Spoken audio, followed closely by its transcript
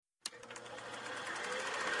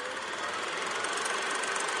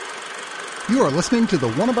You are listening to the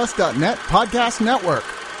oneofus.net podcast network.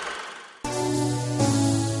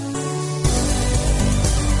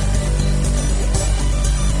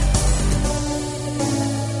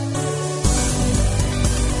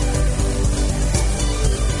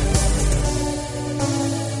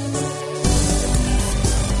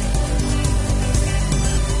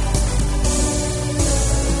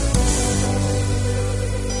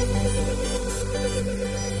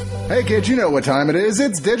 Hey kids, you know what time it is.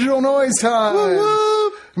 It's Digital Noise time.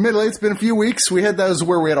 Woo-woo. Admittedly, it's been a few weeks. We had those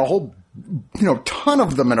where we had a whole, ton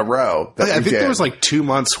of them in a row. I think there was like 2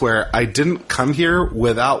 months where I didn't come here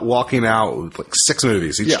without walking out with like 6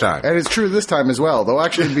 movies each time. And it's true this time as well. There'll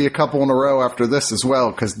actually be a couple in a row after this as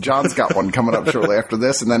well, because John's got one coming up shortly after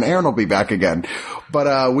this, and then Aaron will be back again.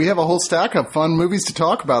 But we have a whole stack of fun movies to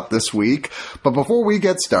talk about this week. But before we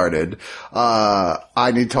get started,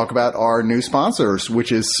 I need to talk about our new sponsors,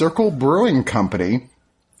 which is Circle Brewing Company.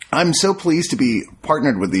 I'm so pleased to be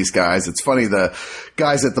partnered with these guys. It's funny, the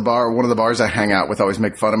guys at the bar, one of the bars I hang out with, always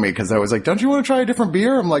make fun of me because I was like, don't you want to try a different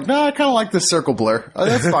beer? I'm like, nah, I kind of like this Circle Blur.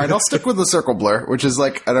 That's fine. I'll stick with the Circle Blur, which is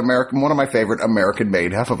like one of my favorite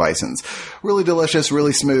American-made Hefeweizens. Really delicious,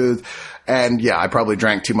 really smooth. And yeah, I probably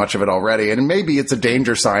drank too much of it already. And maybe it's a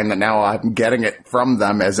danger sign that now I'm getting it from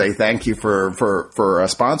them as a thank you for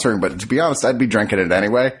sponsoring. But to be honest, I'd be drinking it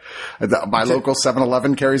anyway. My local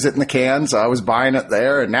 7-Eleven carries it in the cans. I was buying it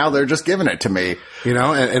there, and now they're just giving it to me. And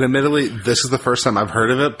admittedly, this is the first time I've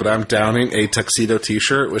heard of it, but I'm downing a Tuxedo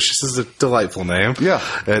t-shirt, which is a delightful name. Yeah.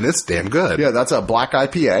 And it's damn good. Yeah, that's a black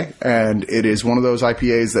IPA, and it is one of those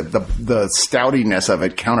IPAs that the stoutiness of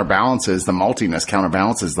it counterbalances, the maltiness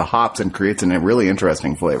counterbalances the hops and creates a really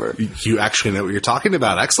interesting flavor. You actually know what you're talking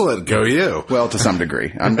about. Excellent. Go you. Well, to some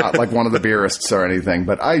degree. I'm not like one of the beerists or anything,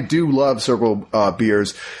 but I do love Circle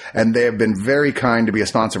beers, and they have been very kind to be a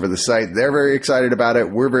sponsor for the site. They're very excited about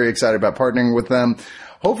it. We're very excited about partnering with them.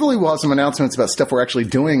 Hopefully we'll have some announcements about stuff we're actually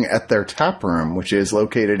doing at their tap room, which is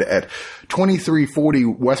located at 2340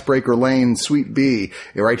 Westbreaker Lane, Suite B,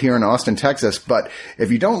 right here in Austin, Texas. But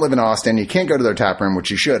if you don't live in Austin, you can't go to their tap room,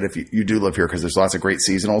 which you should if you do live here, because there's lots of great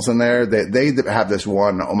seasonals in there. They have this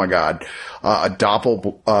one, oh my God, was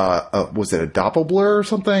it a Doppelblur or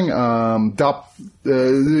something?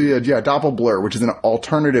 Doppelblur, which is an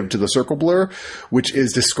alternative to the Circle Blur, which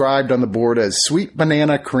is described on the board as sweet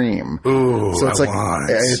banana cream. Ooh, so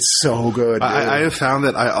it's so good. I have found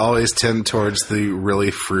that I always tend towards the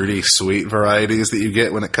really fruity, sweet varieties that you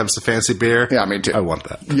get when it comes to fancy beer. Yeah, me too. I want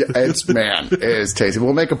that. Yeah, it is tasty.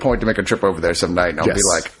 We'll make a point to make a trip over there some night, and I'll be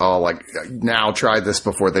like, now try this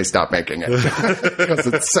before they stop making it, because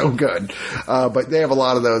it's so good. But they have a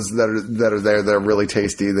lot of those that are there. They're really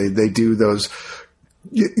tasty. They do those.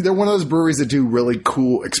 They're one of those breweries that do really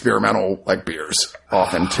cool experimental beers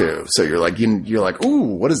often too. So you're like,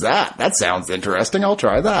 ooh, what is that? That sounds interesting. I'll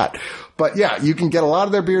try that. But yeah, you can get a lot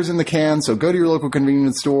of their beers in the can. So go to your local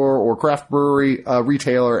convenience store or craft brewery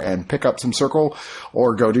retailer and pick up some Circle,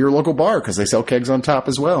 or go to your local bar because they sell kegs on tap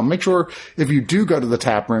as well. Make sure if you do go to the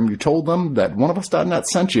tap room, you told them that oneofus.net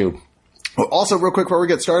sent you. Also, real quick before we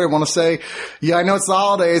get started, I want to say, I know it's the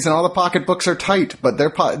holidays and all the pocketbooks are tight, but they're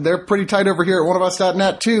pretty tight over here at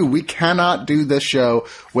oneofus.net too. We cannot do this show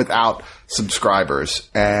without subscribers.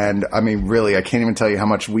 And I mean, really, I can't even tell you how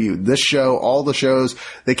much this show, all the shows,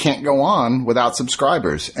 they can't go on without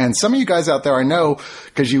subscribers. And some of you guys out there, I know,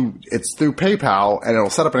 because it's through PayPal and it'll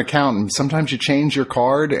set up an account, and sometimes you change your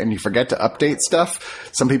card and you forget to update stuff.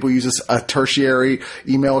 Some people use a tertiary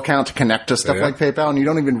email account to connect to stuff like PayPal, and you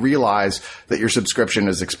don't even realize that your subscription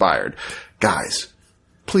is expired. Guys,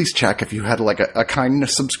 please check if you had a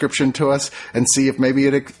kindness subscription to us and see if maybe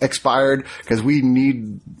it expired, because we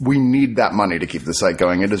need that money to keep the site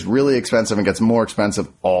going. It is really expensive and gets more expensive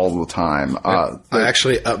all the time. I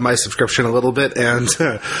actually upped my subscription a little bit, and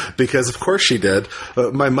because of course she did,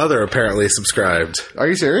 my mother apparently subscribed. Are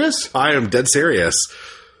you serious? I am dead serious.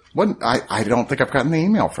 What? I don't think I've gotten the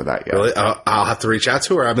email for that yet. Really? I'll have to reach out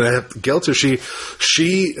to her. I'm going to have to guilt her. She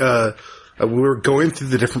we were going through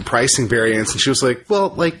the different pricing variants, and she was like, well,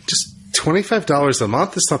 just $25 a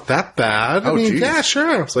month is not that bad. I mean, yeah, sure.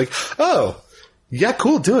 I was like, oh, yeah,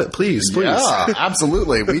 cool. Do it. Please. Yeah,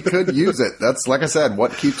 absolutely. We could use it. That's, like I said,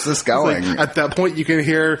 what keeps this going. At that point, you can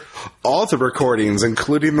hear all the recordings,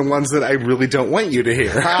 including the ones that I really don't want you to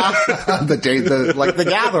hear. The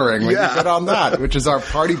Gathering, when you get on that, which is our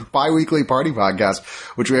bi-weekly party podcast,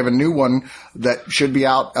 which we have a new one that should be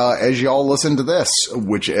out as y'all listen to this,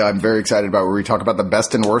 which I'm very excited about, where we talk about the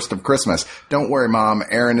best and worst of Christmas. Don't worry, Mom,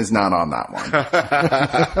 Aaron is not on that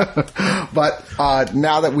one. But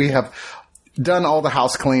now that we have done all the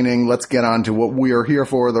house cleaning. Let's get on to what we are here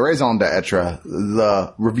for, the raison d'etre,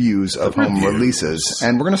 the reviews of home releases.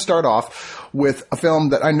 And we're going to start off with a film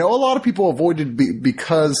that I know a lot of people avoided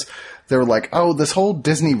because they're like, oh, this whole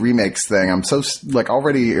Disney remakes thing, I'm so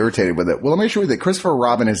already irritated with it. Well, let me assure you that Christopher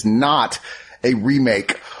Robin is not a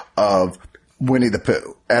remake of Winnie the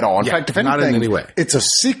Pooh at all. In fact, if anything, not in any way. It's a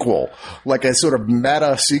sequel, like a sort of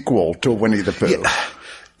meta sequel to Winnie the Pooh. Yeah.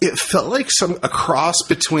 It felt like a cross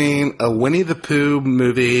between a Winnie the Pooh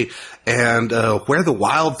movie and Where the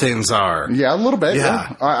Wild Things Are. Yeah, a little bit.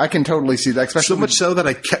 Yeah. I can totally see that. Especially so much so that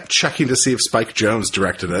I kept checking to see if Spike Jonze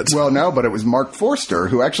directed it. Well, no, but it was Mark Forster,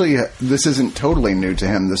 who actually, this isn't totally new to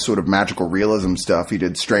him, this sort of magical realism stuff. He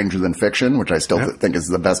did Stranger Than Fiction, which I still think is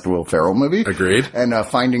the best Will Ferrell movie. Agreed. And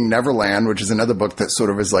Finding Neverland, which is another book that sort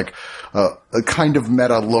of is like a kind of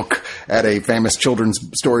meta look at a famous children's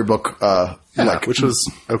storybook. Which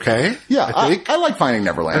was okay. Yeah, I like Finding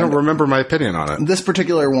Neverland. I don't remember my opinion on it. This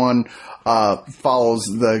particular one follows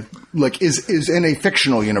is in a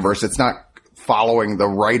fictional universe. It's not following the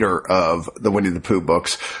writer of the Winnie the Pooh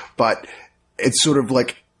books, but it's sort of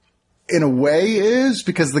like, in a way is,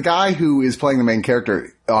 because the guy who is playing the main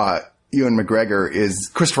character, Ewan McGregor,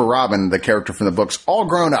 is Christopher Robin, the character from the books, all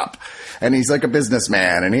grown up. And he's like a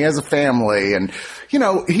businessman, and he has a family, and,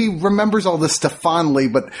 he remembers all this stuff fondly,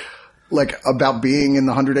 but about being in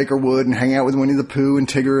the 100 Acre Wood and hanging out with Winnie the Pooh and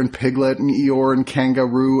Tigger and Piglet and Eeyore and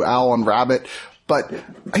Kangaroo, Owl and Rabbit. But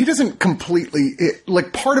he doesn't completely,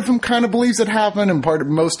 part of him kind of believes it happened, and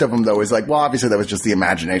most of him, though, is like, well, obviously that was just the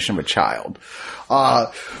imagination of a child.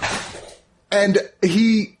 And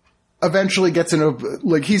he eventually gets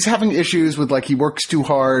he's having issues with, he works too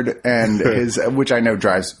hard, and which I know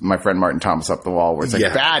drives my friend Martin Thomas up the wall, where it's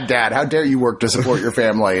like, bad dad, how dare you work to support your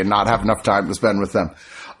family and not have enough time to spend with them.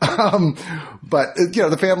 But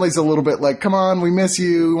the family's a little bit like, come on, we miss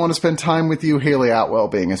you. We want to spend time with you. Haley Atwell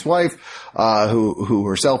being his wife, who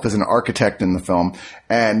herself is an architect in the film,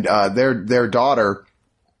 and, their daughter,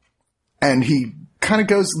 and he kind of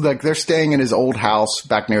goes, they're staying in his old house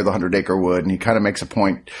back near the 100 Acre Wood, and he kind of makes a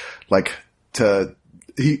point,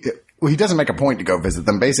 he doesn't make a point to go visit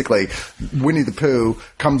them. Basically, Winnie the Pooh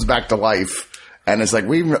comes back to life. And it's like,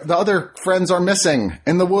 the other friends are missing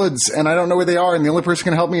in the woods, and I don't know where they are, and the only person who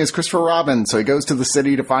can help me is Christopher Robin. So he goes to the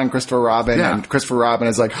city to find Christopher Robin, and Christopher Robin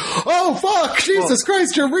is like, oh, fuck, Jesus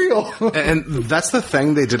Christ, you're real. And that's the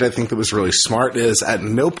thing they did, I think, that was really smart, is at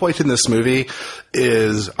no point in this movie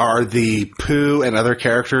are the Pooh and other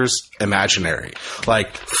characters imaginary.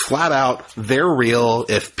 Flat out, they're real.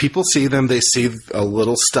 If people see them, they see a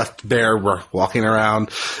little stuffed bear walking around.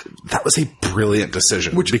 That was a brilliant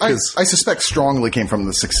decision. Which I suspect strongly came from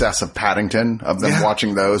the success of Paddington, of them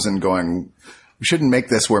watching those and going, we shouldn't make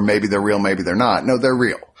this where maybe they're real, maybe they're not. No, they're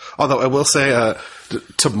real. Although I will say,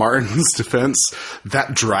 to Martin's defense,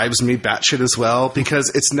 that drives me batshit as well, because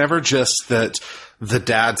it's never just that the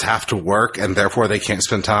dads have to work and therefore they can't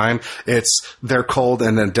spend time. It's they're cold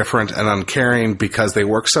and indifferent and uncaring because they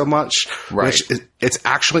work so much. Right. Which it's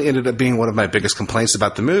actually ended up being one of my biggest complaints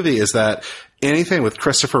about the movie, is that anything with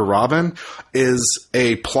Christopher Robin is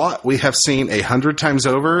a plot we have seen 100 times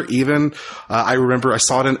over. Even, I remember I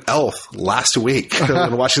saw it in Elf last week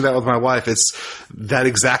and watching that with my wife. It's that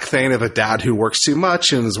exact thing of a dad who works too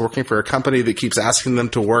much and is working for a company that keeps asking them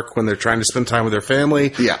to work when they're trying to spend time with their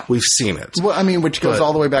family. Yeah. We've seen it. Well, I mean, which goes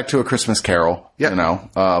all the way back to A Christmas Carol,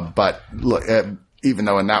 but look, even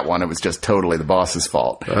though in that one it was just totally the boss's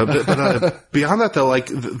fault. But beyond that, though,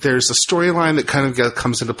 there's a storyline that kind of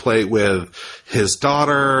comes into play with his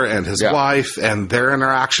daughter and his wife and their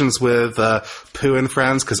interactions with Pooh and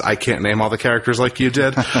friends, because I can't name all the characters like you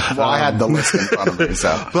did. Well, I had the list in front of me,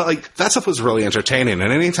 so. But that stuff was really entertaining,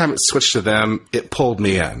 and anytime it switched to them, it pulled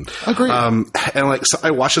me in. Agreed. So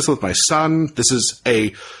I watched this with my son. This is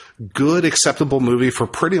a good, acceptable movie for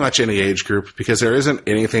pretty much any age group, because there isn't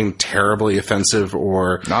anything terribly offensive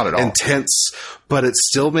or not at all intense, but it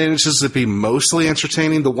still manages to be mostly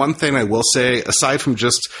entertaining. The one thing I will say, aside from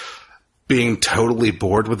just being totally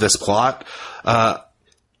bored with this plot,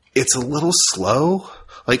 it's a little slow.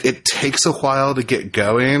 It takes a while to get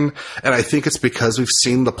going, and I think it's because we've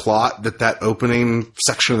seen the plot that opening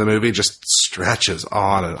section of the movie just stretches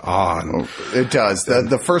on and on. It does.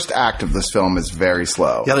 The first act of this film is very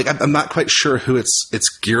slow. Yeah, I'm not quite sure who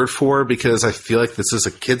it's geared for, because I feel like this is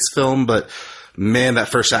a kid's film, but man, that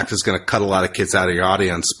first act is going to cut a lot of kids out of your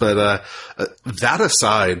audience. But that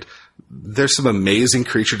aside, there's some amazing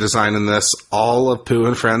creature design in this. All of Pooh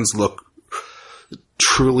and Friends look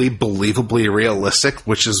truly believably realistic,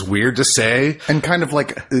 which is weird to say. And kind of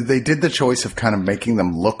they did the choice of kind of making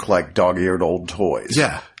them look like dog-eared old toys.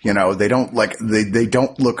 Yeah. You know, they don't they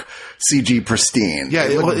don't look CG pristine. Yeah,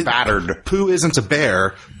 they look battered. Pooh isn't a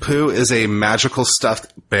bear. Pooh is a magical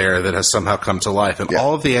stuffed bear that has somehow come to life. And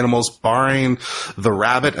all of the animals, barring the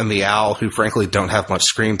rabbit and the owl, who frankly don't have much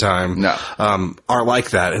screen time, are like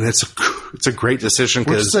that. And it's a great decision.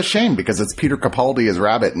 Which is a shame because it's Peter Capaldi as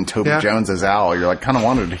rabbit and Toby Jones as owl. You're like, kind of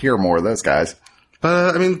wanted to hear more of those guys.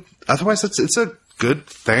 But, I mean, otherwise it's a good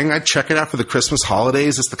thing. I'd check it out for the Christmas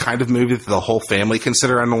holidays. It's the kind of movie that the whole family can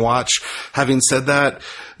sit around and watch. Having said that,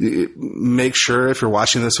 make sure if you're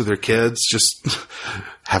watching this with your kids, just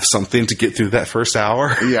have something to get through that first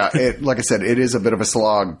hour. Yeah, like I said, it is a bit of a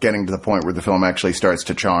slog getting to the point where the film actually starts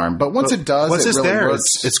to charm. But once it does, once it it's really there,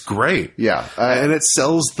 works. it's great. Yeah. And it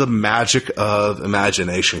sells the magic of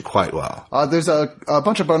imagination quite well. There's a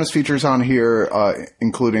bunch of bonus features on here,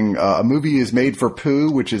 including a movie is made for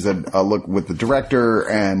Pooh, which is a look with the director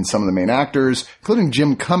and some of the main actors, including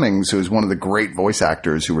Jim Cummings, who is one of the great voice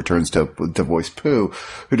actors who returns to voice Pooh,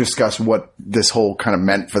 who discuss what this whole kind of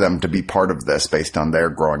meant for them to be part of this based on their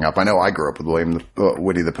growing up. I know I grew up with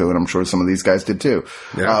Winnie the Pooh, and I'm sure some of these guys did too.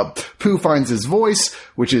 Yeah. Pooh finds his voice,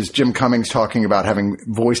 which is Jim Cummings talking about having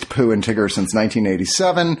voiced Pooh and Tigger since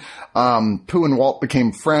 1987. Pooh and Walt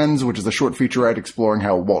became friends, which is a short featurette exploring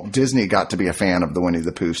how Walt Disney got to be a fan of the Winnie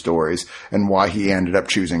the Pooh stories and why he ended up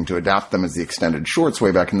choosing to adapt them as the extended shorts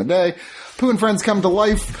way back in the day. Pooh and Friends Come to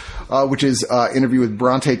Life, which is interview with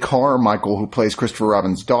Bronte Carmichael, who plays Christopher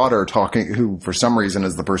Robin's daughter, who for some reason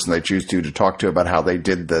is the person they choose to talk to about how they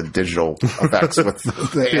did the digital effects with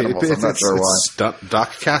the animals. I'm not sure why.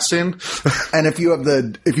 Doc casting. And if you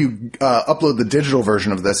upload the digital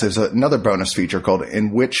version of this, there's another bonus feature called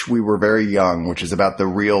In Which We Were Very Young, which is about the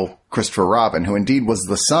real Christopher Robin, who indeed was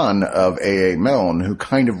the son of A.A. Milne, who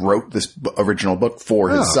kind of wrote this original book for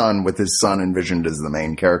his son, with his son envisioned as the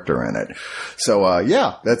main character in it. So,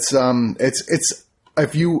 that's, it's,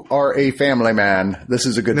 if you are a family man, this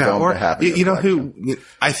is a good film to have.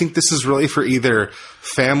 I think this is really for either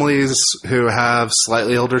families who have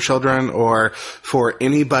slightly older children or for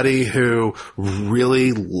anybody who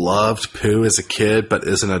really loved Pooh as a kid but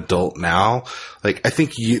is an adult now. Like, I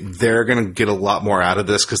think they're going to get a lot more out of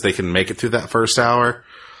this because they can make it through that first hour.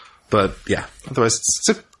 But yeah, otherwise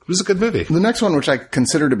it was a good movie. The next one, which I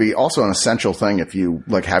consider to be also an essential thing if you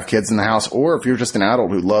have kids in the house, or if you're just an adult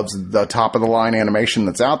who loves the top of the line animation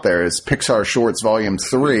that's out there, is Pixar Shorts Volume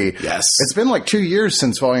 3. Yes. It's been 2 years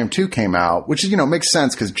since Volume 2 came out, which is, makes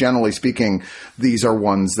sense because generally speaking, these are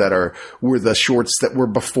ones that were the shorts that were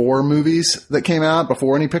before movies that came out,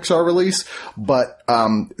 before any Pixar release. But,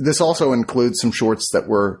 this also includes some shorts that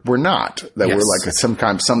were not, that were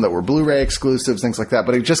sometimes some that were Blu-ray exclusives, things like that.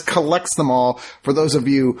 But it just collects them all. For those of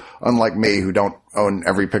you, unlike me, who don't own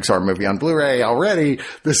every Pixar movie on Blu-ray already,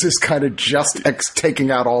 this is kind of just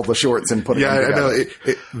taking out all the shorts and putting them together. I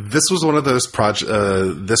know. This was one of those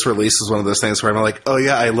this release is one of those things where I'm like, oh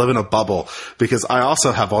yeah, I live in a bubble because I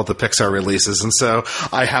also have all the Pixar releases, and so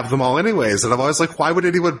I have them all anyways. And I'm always like, why would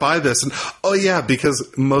anyone buy this? And oh yeah, because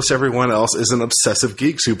most everyone else is an obsessive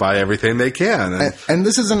geeks who buy everything they can. And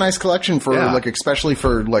this is a nice collection for especially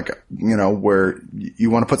for where you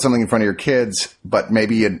want to put something in front of your kids, but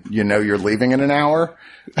maybe you're leaving in an hour.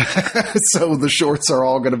 So the shorts are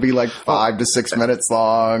all going to be 5 to 6 minutes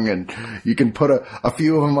long, and you can put a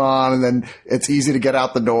few of them on, and then it's easy to get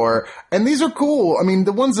out the door. And these are cool. I mean,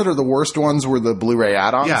 the ones that are the worst ones were the Blu-ray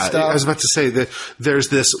add-on stuff. I was about to say that there's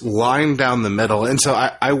this line down the middle. And so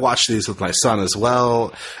I watched these with my son as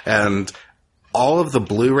well, and all of the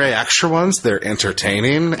Blu-ray extra ones, they're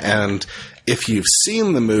entertaining. And if you've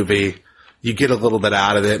seen the movie, you get a little bit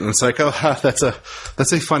out of it, and it's like, oh, that's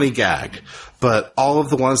a funny gag. But all of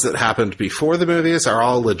the ones that happened before the movies are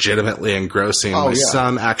all legitimately engrossing. My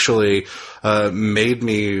son actually made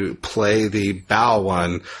me play the Bao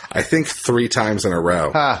one, I think 3 times in a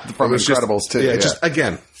row. From Incredibles too. Yeah, just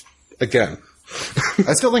again.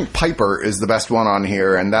 I still think Piper is the best one on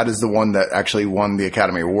here, and that is the one that actually won the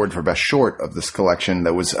Academy Award for Best Short of this collection.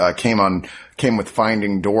 That was came with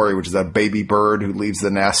Finding Dory, which is a baby bird who leaves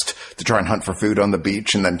the nest to try and hunt for food on the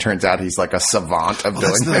beach, and then turns out he's a savant of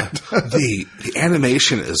doing it. The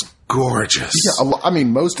animation is gorgeous. Yeah, I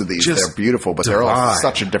mean, most of these, they're beautiful, but they're all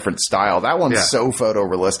such a different style. That one's so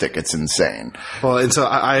photorealistic, it's insane. Well, and so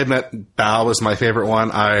I admit Bao was my favorite one.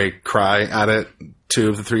 I cry at it 2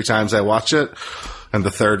 of the 3 times I watch it. and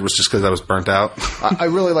the third was just because I was burnt out. I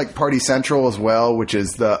really like Party Central as well, which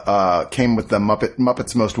is came with the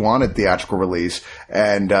Muppets Most Wanted theatrical release,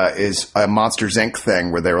 and is a Monsters Inc.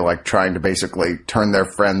 thing where they were like trying to basically turn their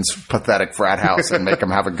friend's pathetic frat house and make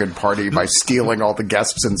them have a good party by stealing all the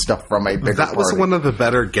guests and stuff from a bigger That was party. one of the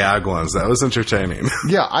better gag ones. That was entertaining.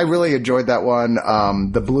 Yeah, I really enjoyed that one.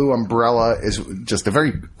 The Blue Umbrella is just a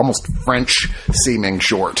very almost French seeming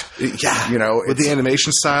short. Yeah, you know, with the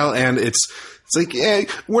animation style, and it's like, yeah,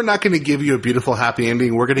 we're not going to give you a beautiful, happy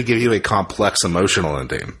ending. We're going to give you a complex, emotional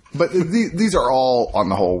ending. But these are all, on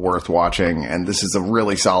the whole, worth watching, and this is a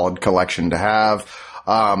really solid collection to have.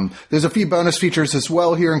 There's a few bonus features as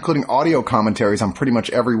well here, including audio commentaries on pretty much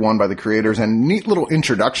every one by the creators and neat little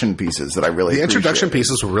introduction pieces that I really appreciate. The introduction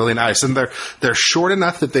pieces were really nice, and they're short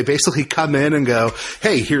enough that they basically come in and go,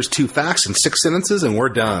 hey, here's 2 facts in 6 sentences and we're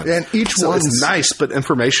done. And each one is nice but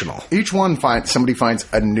informational. Each one somebody finds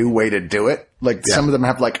a new way to do it. Like some of them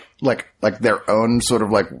have like their own sort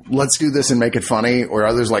of like, let's do this and make it funny, or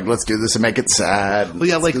others like, let's do this and make it sad. Well,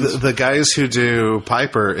 yeah, like the guys who do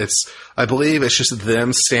Piper, I believe it's just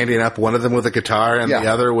them standing up, one of them with a guitar and the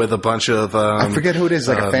other with a bunch of I forget who it is,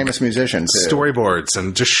 like a famous musician too. Storyboards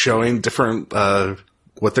and just showing different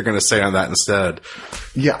what they're going to say on that instead.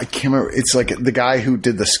 Yeah, I can't remember. It's like the guy who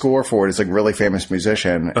did the score for it is like a really famous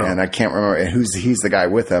musician, and I can't remember. And he's the guy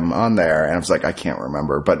with him on there, and I was like, I can't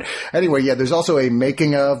remember. But anyway, yeah, there's also a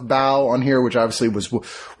making of Bao on here, which obviously was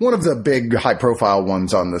one of the big high profile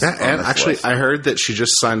ones on this. And actually, list. I heard that she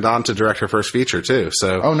just signed on to direct her first feature too.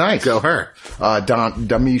 So, oh, nice, go her.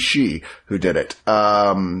 Dami Shi, who did it.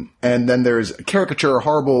 And then there's Caricature, a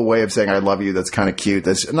horrible way of saying I love you. That's kind of cute.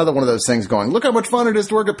 That's another one of those things going, look how much fun it is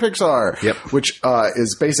to work at Pixar. Yep. Which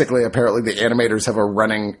is basically, apparently the animators have a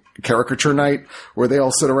running caricature night where they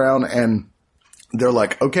all sit around and they're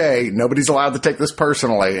like, okay, nobody's allowed to take this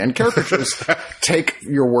personally. And caricatures take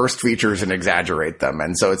your worst features and exaggerate them.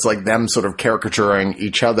 And so it's like them sort of caricaturing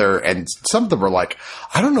each other. And some of them are like,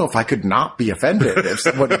 I don't know if I could not be offended if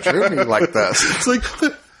somebody drew me like this. It's like,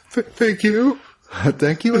 thank you.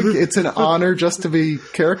 Thank you. It's an honor just to be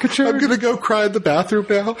caricatured. I'm going to go cry in the bathroom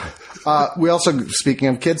now. We also, speaking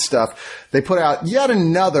of kids stuff, they put out yet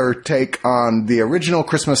another take on the original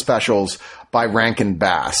Christmas specials by Rankin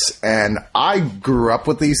Bass. And I grew up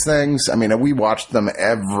with these things. I mean, we watched them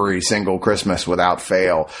every single Christmas without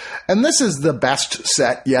fail. And this is the best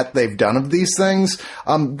set yet they've done of these things.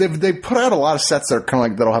 They've put out a lot of sets that are kind of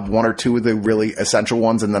like, that'll have 1 or 2 of the really essential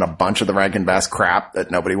ones and then a bunch of the Rankin Bass crap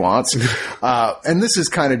that nobody wants. And this is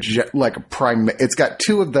kind of like it's got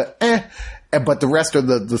 2 of the but the rest are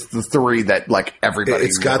the 3 that like everybody.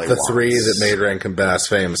 It's got really the wants. 3 that made Rankin Bass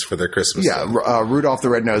famous for their Christmas. Yeah, Rudolph the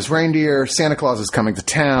Red-Nosed Reindeer, Santa Claus is Coming to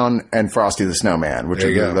Town, and Frosty the Snowman, which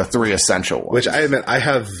are the 3 essential ones. Which I admit, I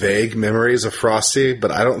have vague memories of Frosty,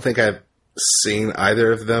 but I don't think I've seen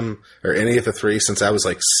either of them or any of the 3 since I was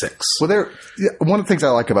like 6. Well, one of the things I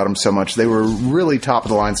like about them so much, they were really top of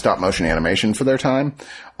the line stop motion animation for their time.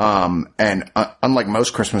 And unlike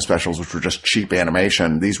most Christmas specials, which were just cheap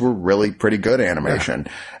animation, these were really pretty good animation.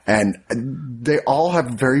 Yeah. And they all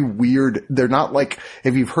have very weird, they're not like,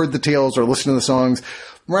 if you've heard the tales or listened to the songs,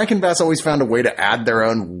 Rankin Bass always found a way to add their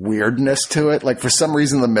own weirdness to it. Like for some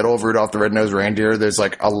reason in the middle of Rudolph the Red-Nosed Reindeer, there's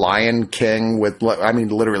like a lion king with, I mean,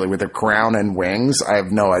 literally with a crown and wings. I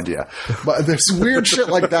have no idea. But there's weird shit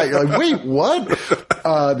like that. You're like, wait, what?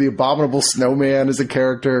 The Abominable Snowman is a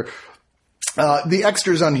character. The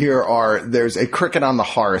extras on here there's a Cricket on the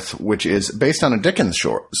Hearth, which is based on a Dickens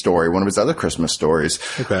story, one of his other Christmas stories,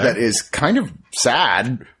 that is kind of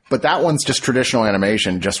sad, but that one's just traditional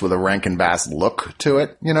animation, just with a Rankin Bass look to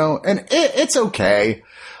it, you know, and it's okay.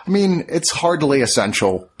 I mean, it's hardly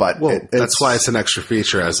essential, but that's why it's an extra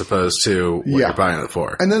feature as opposed to what you're buying it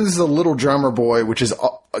for. And then there's the Little Drummer Boy, which is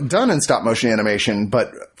done in stop motion animation,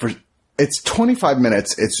 but it's 25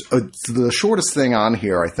 minutes. It's the shortest thing on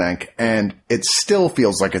here, I think, and it still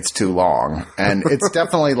feels like it's too long. And it's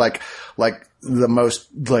definitely like the most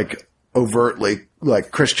like overtly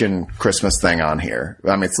like Christian Christmas thing on here.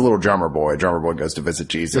 I mean, it's a Little Drummer Boy. Drummer Boy goes to visit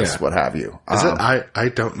Jesus, what have you. Is it? I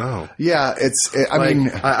don't know. Yeah, I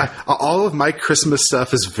mean, all of my Christmas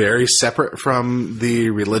stuff is very separate from the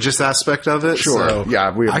religious aspect of it. Sure. So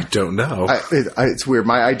yeah, I don't know. It's weird.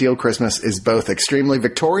 My ideal Christmas is both extremely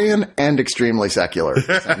Victorian and extremely secular at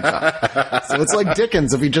the same time. So it's like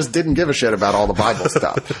Dickens if he just didn't give a shit about all the Bible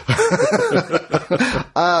stuff.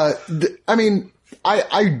 I mean,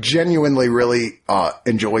 I genuinely really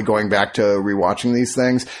enjoy going back to rewatching these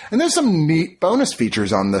things. And there's some neat bonus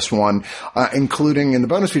features on this one, including in the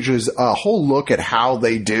bonus features a whole look at how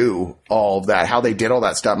they do all of that, how they did all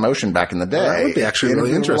that stop motion back in the day. Well, that would be actually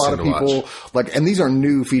really interesting to watch. And these are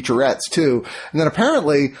new featurettes too. And then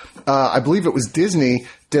apparently, I believe it was Disney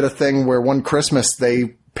did a thing where one Christmas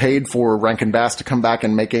they paid for Rankin Bass to come back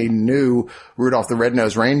and make a new Rudolph the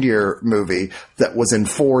Red-Nosed Reindeer movie that was in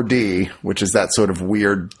 4D, which is that sort of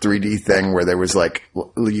weird 3D thing where there was like,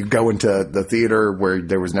 you go into the theater where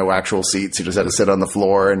there was no actual seats. You just had to sit on the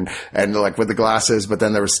floor and like with the glasses, but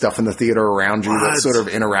then there was stuff in the theater around you that sort of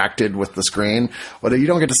interacted with the screen. Well, you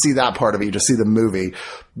don't get to see that part of it. You just see the movie,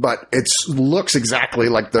 but it looks exactly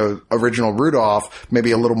like the original Rudolph,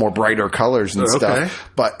 maybe a little more brighter colors and stuff,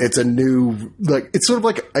 but it's a new, like, it's sort of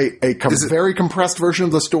like a very compressed version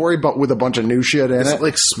of the story, but with a bunch of new shit in it. Is it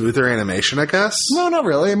like smoother animation, I guess? No, not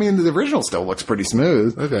really. I mean, the original still looks pretty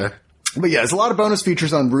smooth. Okay. But yeah, there's a lot of bonus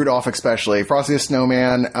features on Rudolph, especially. Frosty the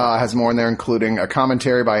Snowman has more in there, including a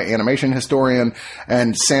commentary by an animation historian,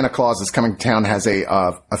 and Santa Claus is Coming to Town has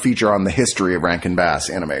a feature on the history of Rankin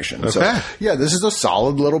Bass animation. Okay. So, yeah, this is a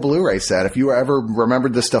solid little Blu-ray set. If you ever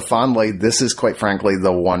remembered this stuff fondly, this is quite frankly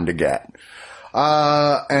the one to get.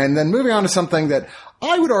 And then moving on to something that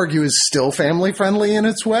I would argue is still family friendly in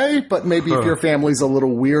its way, but maybe if your family's a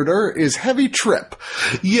little weirder, is Heavy Trip.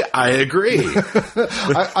 Yeah, I agree.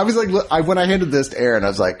 I was like, when I handed this to Aaron, I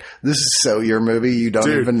was like, this is so your movie, you don't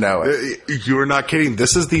even know it. You're not kidding.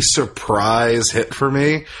 This is the surprise hit for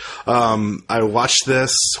me. I watched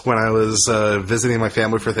this when I was visiting my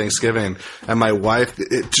family for Thanksgiving, and my wife,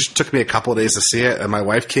 it just took me a couple of days to see it, and my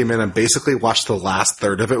wife came in and basically watched the last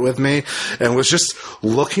third of it with me, and was just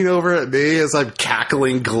looking over at me as I'm cackling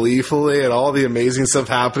gleefully at all the amazing stuff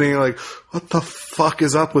happening. Like, what the fuck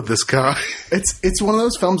is up with this guy? It's one of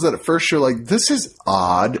those films that at first you're like, this is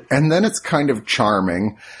odd, and then it's kind of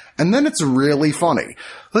charming, and then it's really funny.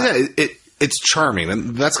 It's charming,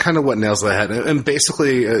 and that's kind of what nails the head. And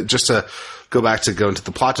basically, just to go into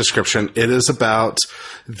the plot description, it is about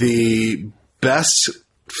the best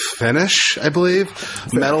Finnish, I believe,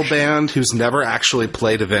 metal band who's never actually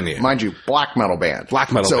played a venue. Mind you, black metal band. So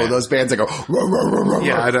band. Those bands that go,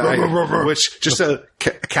 which, just a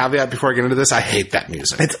caveat before I get into this, I hate that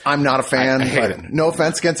music. I'm not a fan. I hate it. No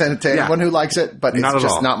offense against anyone who likes it, but it's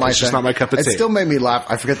just not my thing. It's just not my cup of tea. It still made me laugh.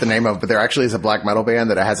 I forget the name of it, but there actually is a black metal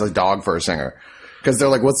band that has a dog for a singer. Because they're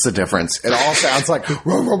like, what's the difference? It all sounds like...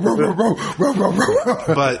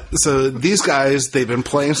 But, so these guys, they've been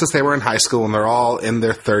playing since they were in high school, and they're all in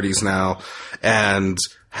their 30s now, and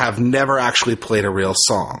have never actually played a real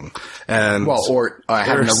song. And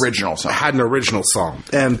had an original song. Had an original song.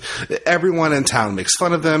 And everyone in town makes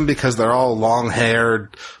fun of them because they're all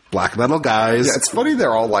long-haired black metal guys. Yeah, it's funny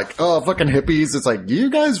they're all like, oh, fucking hippies. It's like, you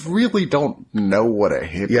guys really don't know what a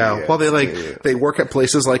hippie is. Well, they work at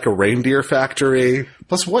places like a reindeer factory.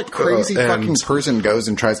 Plus, what crazy fucking person goes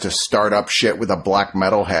and tries to start up shit with a black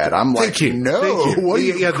metal head? I'm like, no. What are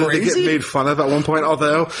you, crazy? They get made fun of at one point,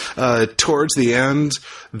 although towards the end,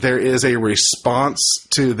 there is a response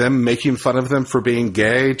to them making fun of them for being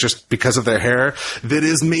gay just because of their hair. That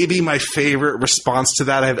is maybe my favorite response to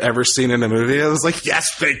that I've ever seen in a movie. I was like,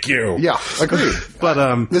 yes, thank you. Yeah, agreed.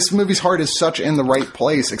 But this movie's heart is such in the right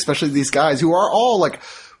place, especially these guys who are all like,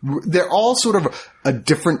 they're all sort of a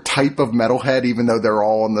different type of metalhead, even though they're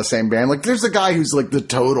all in the same band. Like, there's a guy who's like the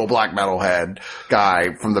total black metalhead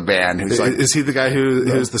guy from the band who's like... Is he the guy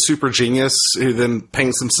who's the super genius who then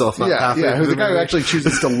paints himself up? Yeah, who's the guy who actually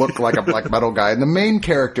chooses to look like a black metal guy. And the main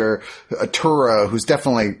character, Tura, who's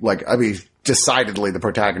definitely like, I mean, decidedly the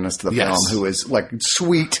protagonist of the film, who is like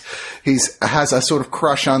sweet. Has a sort of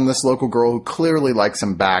crush on this local girl who clearly likes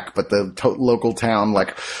him back, but the local town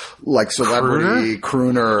like celebrity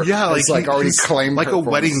crooner is like already claimed like her a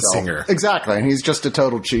wedding himself. singer. Exactly, and he's just a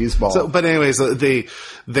total cheeseball. So, but anyways,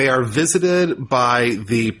 they are visited by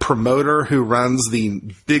the promoter who runs the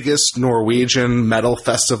biggest Norwegian metal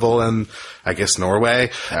festival in, I guess, Norway,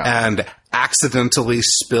 and accidentally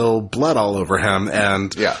spill blood all over him.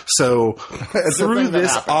 And so through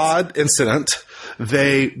this odd incident,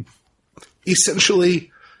 they essentially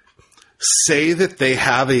say that they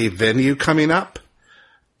have a venue coming up,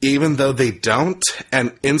 even though they don't,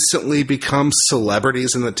 and instantly become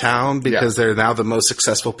celebrities in the town because they're now the most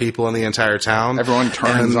successful people in the entire town. Everyone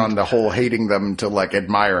turns on the whole hating them to like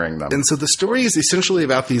admiring them. And so the story is essentially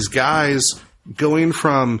about these guys going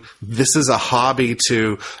from this is a hobby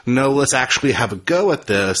to no, let's actually have a go at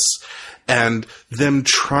this, and them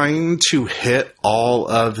trying to hit all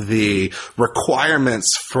of the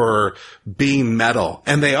requirements for being metal.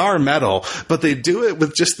 And they are metal, but they do it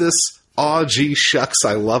with just this aw, gee, shucks,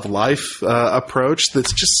 I love life approach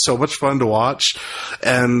that's just so much fun to watch.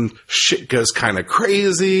 And shit goes kind of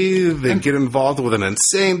crazy. They get involved with an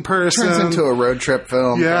insane person. Turns into a road trip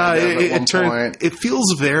film. Yeah, it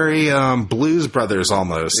feels very Blues Brothers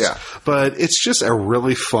almost. Yeah. But it's just a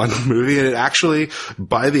really fun movie. And it actually,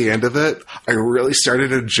 by the end of it, I really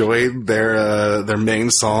started enjoying their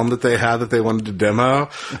main song that they had that they wanted to demo.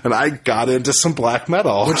 And I got into some black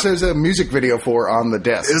metal. Which there's a music video for on the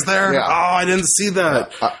disc. Is there? Yeah. Oh, I didn't see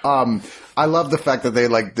that. I love the fact that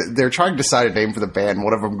they're trying to decide a name for the band.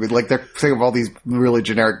 One of them, like, they're thinking of all these really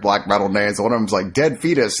generic black metal names. One of them's like Dead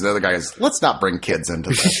Fetus. And the other guy is, let's not bring kids into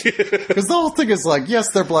this. Because the whole thing is like, yes,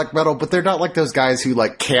 they're black metal, but they're not like those guys who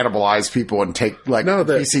like cannibalize people and take like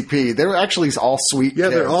PCP. They're actually all sweet kids.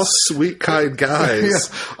 They're all sweet, kind guys.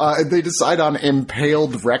 They decide on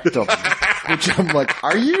Impaled Rectum. Which I'm like,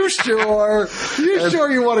 are you sure?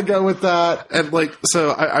 Sure you want to go with that? And like,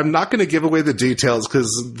 so I'm not going to give away the details because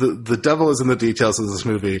the devil is in the details of this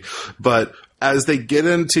movie. But as they get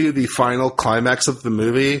into the final climax of the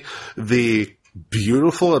movie, the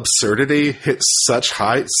beautiful absurdity hits such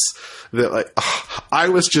heights that like I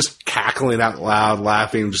was just cackling out loud,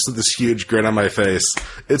 laughing, just with this huge grin on my face.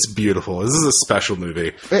 It's beautiful. This is a special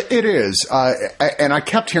movie. It is. And I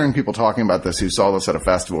kept hearing people talking about this who saw this at a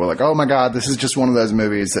festival. Like, oh my God, this is just one of those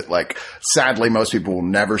movies that like, sadly, most people will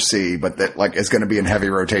never see, but that like is going to be in heavy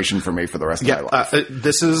rotation for me for the rest of my life.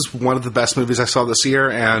 This is one of the best movies I saw this year.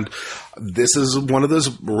 And this is one of those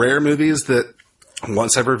rare movies that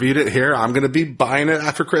once I've reviewed it here, I'm going to be buying it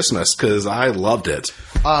after Christmas because I loved it.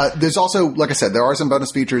 There's also, like I said, there are some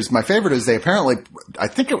bonus features. My favorite is they apparently, I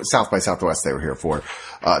think it was South by Southwest they were here for,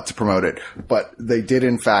 to promote it, but they did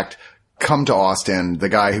in fact come to Austin, the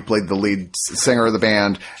guy who played the lead singer of the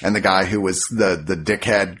band and the guy who was the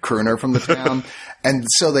dickhead crooner from the town. And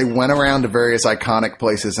so they went around to various iconic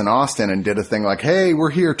places in Austin and did a thing like, hey,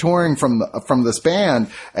 we're here touring from this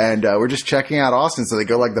band and we're just checking out Austin. So they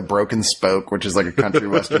go like the Broken Spoke, which is like a country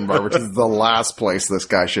western bar, which is the last place this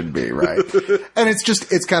guy should be, right? And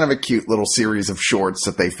it's kind of a cute little series of shorts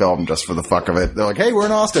that they filmed just for the fuck of it. They're like, hey, we're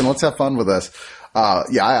in Austin. Let's have fun with this.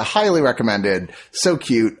 I highly recommend it. So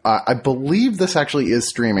cute. I believe this actually is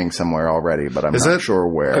streaming somewhere already, but I'm not sure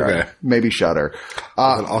where. Okay. Maybe Shudder.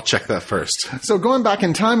 I'll check that first. So going back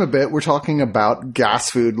in time a bit, we're talking about Gas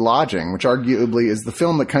Food Lodging, which arguably is the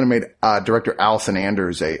film that kind of made director Allison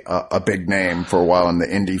Anders a big name for a while in the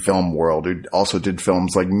indie film world, who also did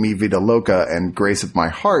films like Mi Vida Loca and Grace of My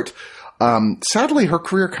Heart. Sadly, her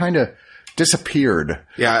career kind of disappeared.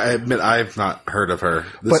 Yeah, I admit I've not heard of her.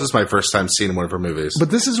 This is my first time seeing one of her movies. But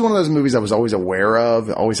this is one of those movies I was always aware of,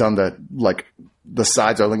 always on the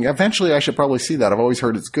sides. I was like, eventually I should probably see that. I've always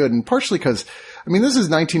heard it's good. And partially because, I mean, this is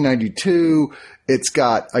 1992. It's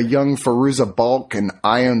got a young Fairuza Balk and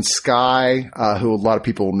Ione Skye, who a lot of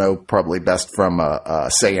people know probably best from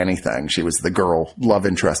Say Anything. She was the girl love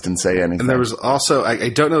interest in Say Anything. And there was also, I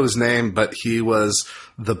don't know his name, but he was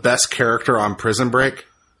the best character on Prison Break.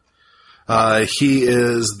 He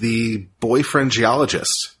is the boyfriend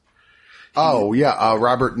geologist. Oh, yeah.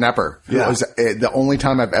 Robert Knepper. Yeah. It was the only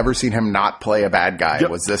time I've ever seen him not play a bad guy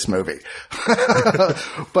was this movie.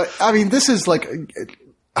 But, I mean, this is like,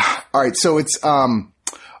 all right. So it's,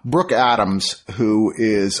 Brooke Adams, who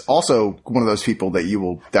is also one of those people that you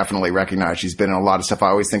will definitely recognize. She's been in a lot of stuff. I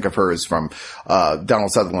always think of her as from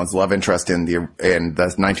Donald Sutherland's love interest in the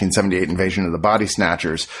 1978 Invasion of the Body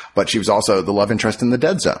Snatchers, but she was also the love interest in The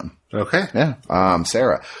Dead Zone. Okay. Yeah.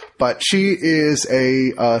 Sarah. But she is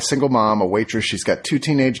a single mom, a waitress. She's got 2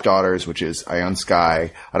 teenage daughters, which is Ione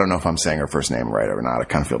Skye. I don't know if I'm saying her first name right or not. I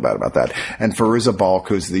kind of feel bad about that. And Fairuza Balk,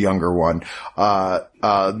 who's the younger one.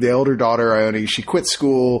 The elder daughter, Ione, she quit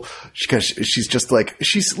school because she's just like,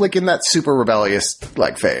 she's like in that super rebellious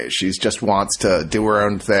like phase. She's just wants to do her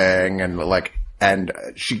own thing and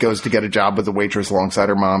she goes to get a job with a waitress alongside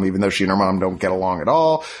her mom, even though she and her mom don't get along at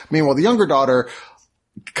all. Meanwhile, the younger daughter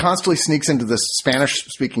constantly sneaks into this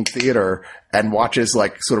Spanish-speaking theater and watches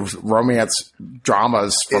like sort of romance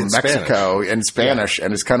dramas from Mexico in Spanish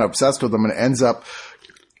and is kind of obsessed with them and ends up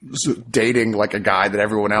dating like a guy that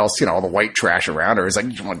everyone else, you know, all the white trash around her is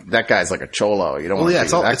like, that guy's like a cholo. You don't want to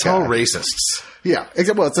it's all racists. Yeah.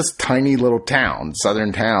 Except, well, it's this tiny little town,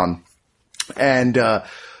 southern town. And,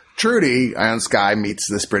 Trudy, Ione Skye, meets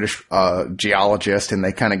this British geologist and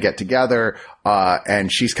they kind of get together.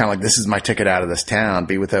 And she's kind of like, this is my ticket out of this town.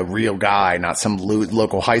 Be with a real guy, not some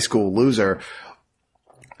local high school loser.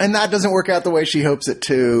 And that doesn't work out the way she hopes it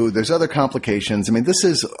to. There's other complications. I mean, this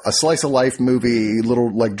is a slice of life movie,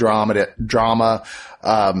 little like drama,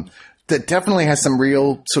 that definitely has some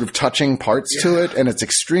real sort of touching parts to it. And it's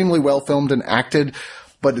extremely well filmed and acted.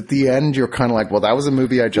 but at the end, you're kind of like, well, that was a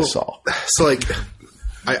movie I just saw. So, like,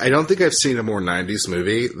 I don't think I've seen a more 90s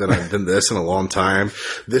movie than this in a long time.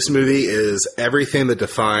 This movie is everything that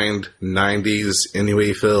defined 90s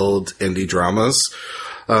ennui-filled indie dramas.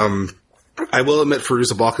 I will admit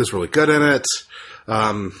Fairuza Balk is really good in it.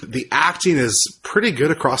 The acting is pretty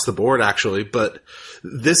good across the board, actually, but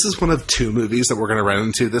this is one of two movies that we're going to run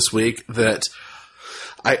into this week that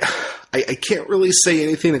I can't really say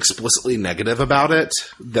anything explicitly negative about it,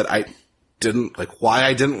 that I didn't like, why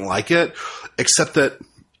I didn't like it, except that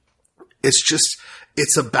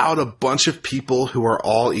it's about a bunch of people who are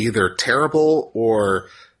all either terrible or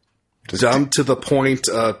dumb to the point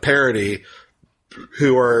of parody,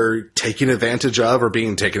 who are taken advantage of or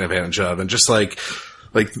being taken advantage of. And just like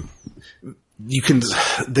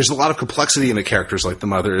there's a lot of complexity in the characters, like the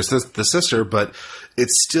mother is the sister, but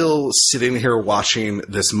it's still sitting here watching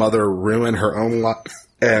this mother ruin her own life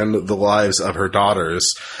and the lives of her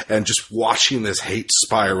daughters, and just watching this hate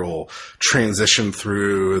spiral transition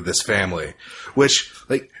through this family, which,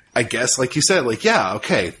 like, I guess, like you said, like, yeah,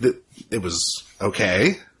 okay, it was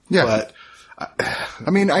okay. Yeah. But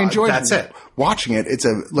I mean, I enjoyed that's it. Watching it. It's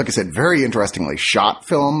like I said, very interestingly shot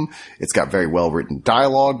film. It's got very well written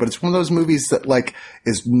dialogue, but it's one of those movies that, like,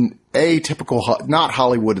 is atypical, not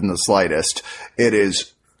Hollywood in the slightest. It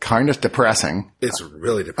is kind of depressing. It's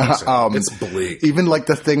really depressing. It's bleak. Even like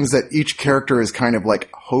the things that each character is kind of like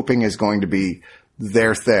hoping is going to be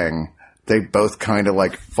their thing, they both kind of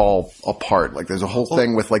like fall apart. Like there's a whole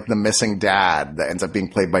thing with like the missing dad that ends up being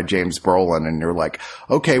played by James Brolin, and you're like,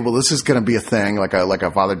 okay, well, this is going to be a thing, like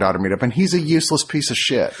a father-daughter meetup, and he's a useless piece of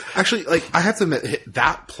shit. Actually, like, I have to admit,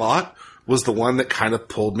 that plot was the one that kind of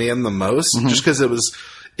pulled me in the most, just because it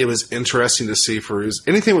was interesting to see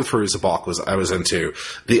anything with Fairuza Balk I was into.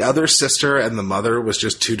 The other sister and the mother was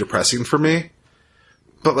just too depressing for me.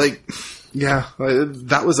 But, like, yeah,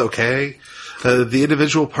 that was okay. The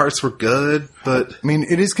individual parts were good, but I mean,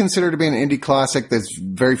 it is considered to be an indie classic. There's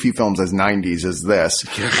very few films as 90s as this.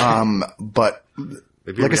 But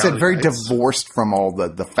like I said, very divorced from all the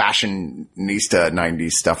fashionista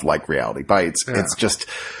 90s stuff like Reality Bites. Yeah. It's just,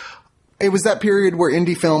 it was that period where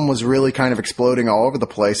indie film was really kind of exploding all over the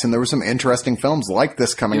place, and there were some interesting films like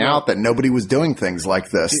this coming out that nobody was doing things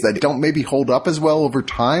like this that don't maybe hold up as well over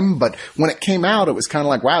time, but when it came out, it was kind of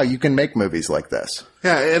like, wow, you can make movies like this.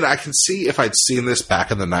 Yeah, and I can see if I'd seen this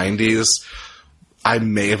back in the 90s, I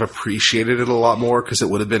may have appreciated it a lot more because it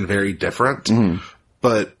would have been very different,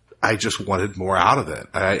 but I just wanted more out of it.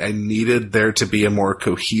 I needed there to be a more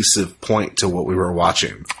cohesive point to what we were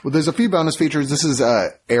watching. Well, there's a few bonus features. This is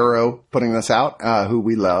Arrow putting this out, who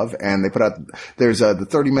we love, and they put out, there's the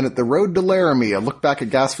 30-minute The Road to Laramie, a look back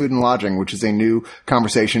at gas, food, and lodging, which is a new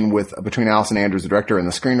conversation between Allison Andrews, the director, and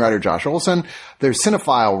the screenwriter Josh Olson. There's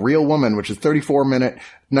Cinephile, Real Woman, which is a 34-minute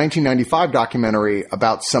 1995 documentary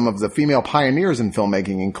about some of the female pioneers in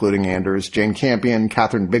filmmaking, including Anders, Jane Campion,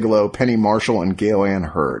 Catherine Bigelow, Penny Marshall, and Gail Ann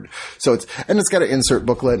Hurd. So it's got an insert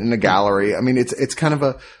booklet and a gallery. I mean, it's kind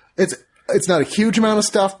of it's not a huge amount of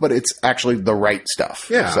stuff, but it's actually the right stuff.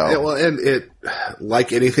 Yeah. So. Well, and it,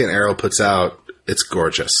 like anything Arrow puts out, it's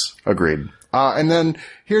gorgeous. Agreed. And then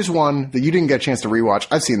here's one that you didn't get a chance to rewatch.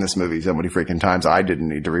 I've seen this movie so many freaking times. I didn't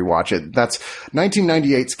need to rewatch it. That's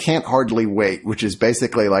 1998's Can't Hardly Wait, which is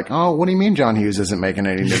basically like, oh, what do you mean John Hughes isn't making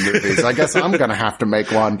any new movies? I guess I'm going to have to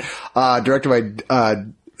make one. Directed by,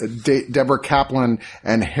 Deborah Kaplan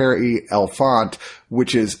and Harry Elfont,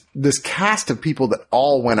 which is this cast of people that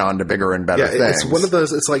all went on to bigger and better things. It's one of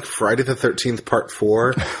those, it's like Friday the 13th Part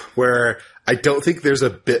 4, where I don't think there's a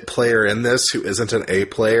bit player in this who isn't an A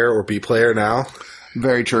player or B player now.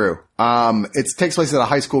 Very true. It takes place at a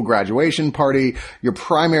high school graduation party. Your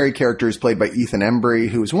primary character is played by Ethan Embry,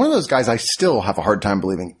 who is one of those guys I still have a hard time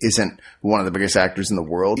believing isn't one of the biggest actors in the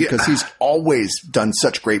world, because he's always done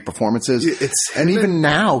such great performances. And even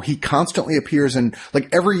now, he constantly appears in, like,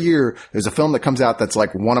 every year there's a film that comes out that's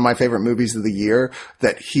like one of my favorite movies of the year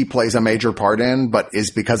that he plays a major part in, but is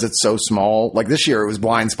because it's so small. Like this year it was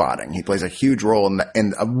Blind Spotting. He plays a huge role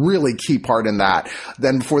in a really key part in that.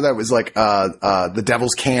 Then before that it was like, The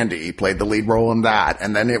Devil's Candy. He played the lead role in that.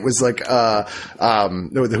 And then it was like, who's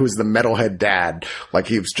the metalhead dad. Like,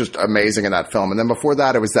 he was just amazing in that film. And then before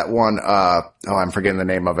that, it was that one, I'm forgetting the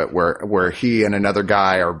name of it, where he and another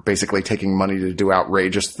guy are basically taking money to do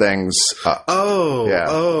outrageous things. I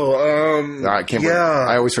can't remember.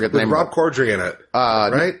 I always forget the name. Rob Corddry in it.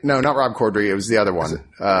 Right? No, not Rob Corddry. It was the other one.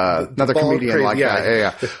 Another comedian like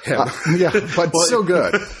that. Yeah. But so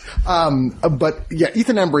good. But yeah,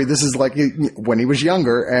 Ethan Embry, this is like when he was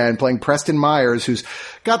younger and playing Preston Myers, who's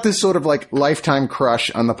got this sort of like lifetime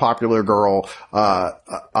crush on the popular girl,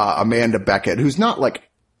 Amanda Beckett, who's not like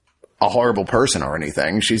a horrible person or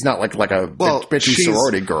anything. She's not like a bitchy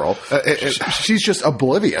sorority girl. She's just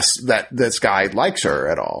oblivious that this guy likes her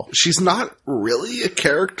at all. She's not really a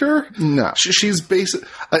character. No. She's basic.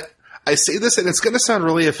 I say this, and it's going to sound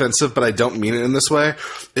really offensive, but I don't mean it in this way.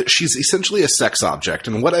 She's essentially a sex object.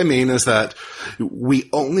 And what I mean is that we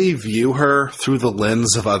only view her through the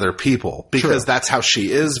lens of other people because that's how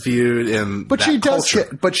she is viewed in culture.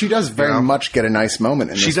 But she does very much get a nice moment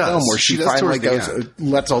in this film where she finally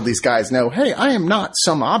lets all these guys know, hey, I am not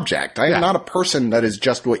some object. I am not a person that is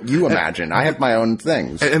just what you imagine. I have my own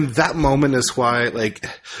things. And that moment is why, like,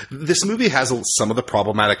 this movie has some of the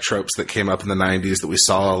problematic tropes that came up in the 90s that we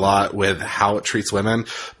saw a lot with how it treats women,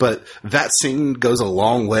 but that scene goes a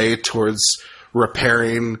long way towards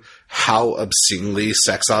repairing how obscenely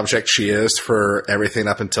sex object she is for everything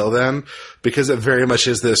up until then, because it very much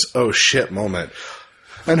is this oh shit moment.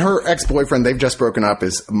 And her ex-boyfriend, they've just broken up,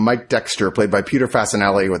 is Mike Dexter, played by Peter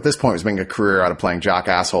Fasinelli, who at this point was making a career out of playing jock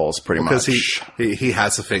assholes, pretty much. Because he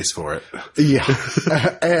has a face for it. Yeah.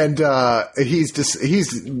 And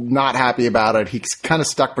he's not happy about it. He's kind of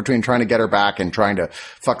stuck between trying to get her back and trying to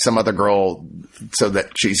fuck some other girl so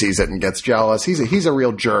that she sees it and gets jealous. He's a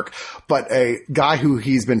real jerk. But a guy who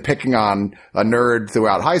he's been picking on, a nerd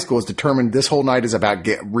throughout high school, is determined this whole night is about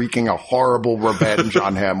wreaking a horrible revenge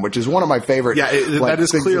on him, which is one of my favorite. Yeah, that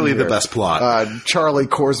is clearly the best plot. Charlie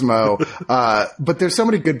Korsmo. But there's so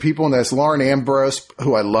many good people in this. Lauren Ambrose,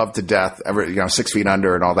 who I love to death, 6 Feet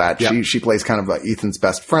Under and all that. Yep. She plays kind of Ethan's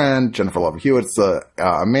best friend. Jennifer Love Hewitt's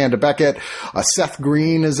Amanda Beckett. Seth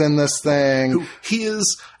Green is in this thing. He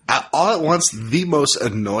is all at once the most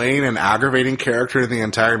annoying and aggravating character in the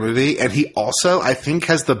entire movie, and he also, I think,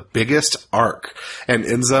 has the biggest arc and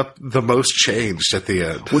ends up the most changed at the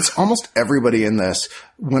end. Which almost everybody in this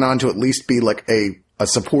went on to at least be like a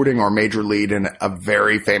supporting or major lead in a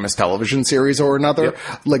very famous television series or another.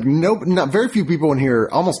 Yep. Like very few people in here,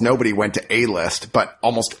 almost nobody went to A-list, but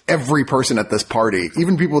almost every person at this party,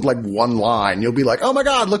 even people with like one line, you'll be like, oh my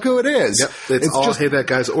God, look who it is. Yep. It's all, hey, that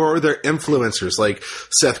guy's, or they're influencers like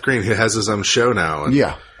Seth Green, who has his own show now. And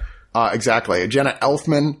yeah. Exactly. Jenna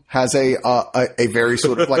Elfman has a very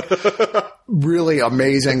sort of like really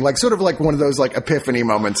amazing, like sort of like one of those like epiphany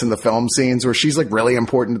moments in the film scenes where she's like really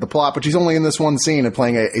important to the plot, but she's only in this one scene and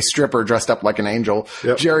playing a stripper dressed up like an angel.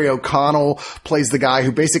 Yep. Jerry O'Connell plays the guy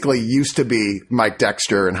who basically used to be Mike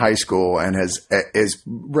Dexter in high school and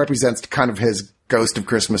represents kind of his Ghost of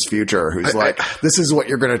Christmas Future, who's this is what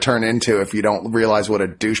you're going to turn into if you don't realize what a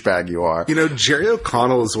douchebag you are. You know, Jerry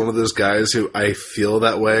O'Connell is one of those guys who I feel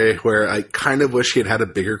that way, where I kind of wish he had a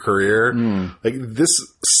bigger career. Like, this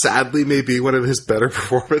sadly may be one of his better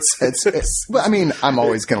performances. Well, I mean, I'm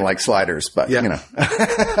always going to like Sliders, but, you know.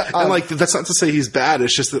 And, like, that's not to say he's bad.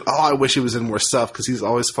 It's just that, I wish he was in more stuff because he's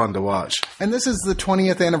always fun to watch. And this is the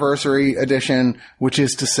 20th anniversary edition, which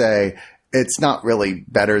is to say, it's not really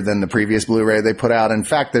better than the previous Blu-ray they put out. In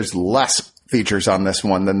fact, there's less features on this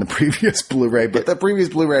one than the previous Blu-ray, but the previous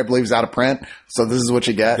Blu-ray, I believe, is out of print. So this is what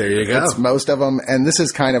you get. There you go. It's most of them. And this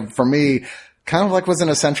is kind of, for me, kind of like was an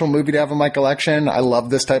essential movie to have in my collection. I love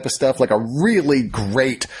this type of stuff. Like a really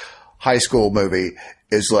great high school movie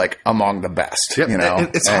is like among the best, you know?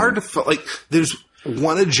 And it's hard to feel like there's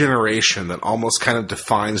a generation that almost kind of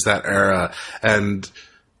defines that era, and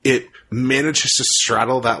it manages to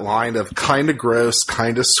straddle that line of kind of gross,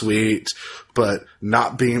 kind of sweet, but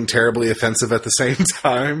not being terribly offensive at the same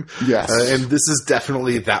time. Yes. And this is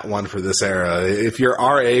definitely that one for this era. If you're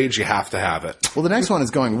our age, you have to have it. Well, the next one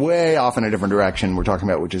is going way off in a different direction we're talking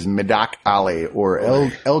about, which is Medak Alley, or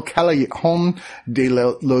El Callejón de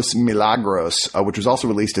los Milagros, which was also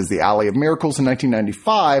released as The Alley of Miracles in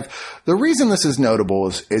 1995. The reason this is notable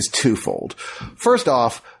is twofold. First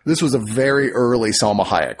off, this was a very early Salma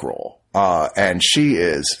Hayek role. And she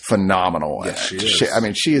is phenomenal. Yes, she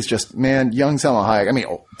is. She is just, man, young Salma Hayek.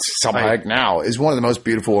 Salma Hayek now is one of the most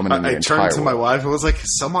beautiful women in the entire world. I turned to my wife and was like,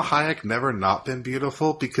 has Salma Hayek never not been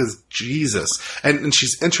beautiful? Because Jesus. And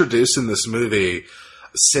she's introduced in this movie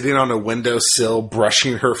sitting on a windowsill,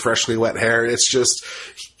 brushing her freshly wet hair. It's just,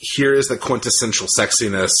 here is the quintessential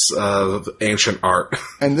sexiness of ancient art.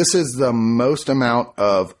 And this is the most amount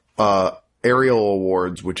of, Ariel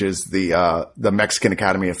Awards, which is the Mexican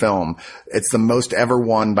Academy of Film. It's the most ever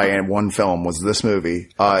won by one film was this movie.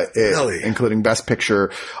 Really? Including Best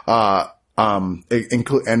Picture,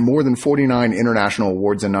 and more than 49 international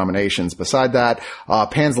awards and nominations. Beside that,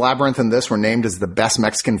 Pan's Labyrinth and this were named as the best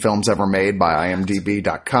Mexican films ever made by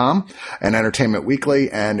IMDb.com and Entertainment Weekly,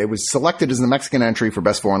 and it was selected as the Mexican entry for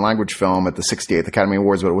Best Foreign Language Film at the 68th Academy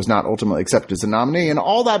Awards, but it was not ultimately accepted as a nominee. And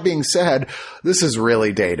all that being said, this is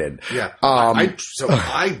really dated. Yeah. I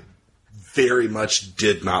very much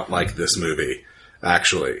did not like this movie,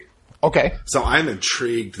 actually. Okay. So I'm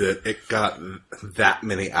intrigued that it got that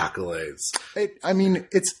many accolades.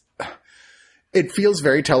 It feels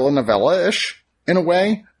very telenovela-ish in a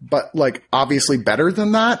way, but like obviously better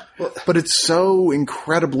than that. But it's so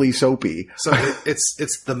incredibly soapy. So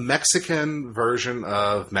it's the Mexican version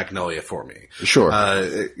of Magnolia for me. Sure.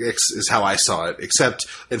 Is how I saw it. Except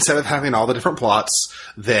instead of having all the different plots,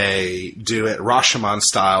 they do it Rashomon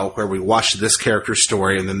style, where we watch this character's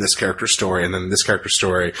story and then this character's story and then this character's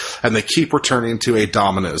story, and they keep returning to a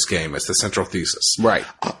dominoes game as the central thesis. Right.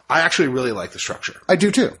 I actually really like the structure. I do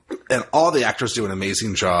too. And all the actors do an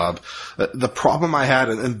amazing job. The problem I had,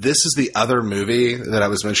 and this is the other movie that I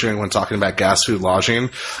was mentioning when talking about Gas Food Lodging,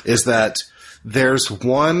 is that there's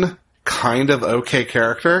one kind of okay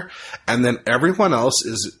character, and then everyone else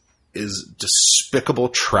is despicable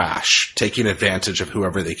trash, taking advantage of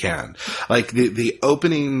whoever they can. Like the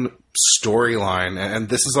opening storyline, and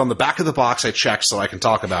this is on the back of the box I checked so I can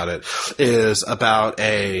talk about it, is about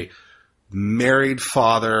a married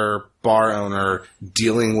father, bar owner,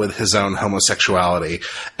 dealing with his own homosexuality.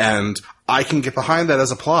 And I can get behind that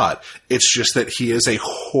as a plot. It's just that he is a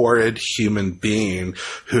horrid human being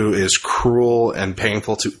who is cruel and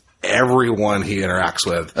painful to everyone he interacts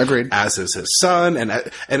with. Agreed. As is his son. And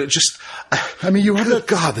it just, I mean, you have good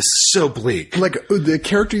God, this is so bleak. Like, the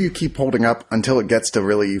character you keep holding up until it gets to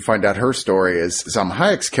really, you find out her story is Salma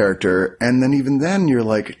Hayek's character. And then even then you're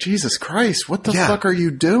like, Jesus Christ, what the fuck are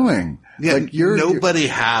you doing? Yeah, like nobody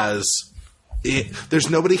has... there's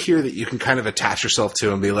nobody here that you can kind of attach yourself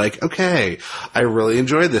to and be like, okay, I really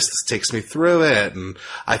enjoyed this. This takes me through it, and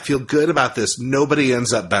I feel good about this. Nobody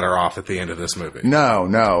ends up better off at the end of this movie.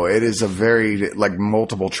 No. It is a very, like,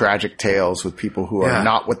 multiple tragic tales with people who are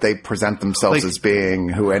not what they present themselves as being,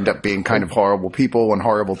 who end up being kind of horrible people, and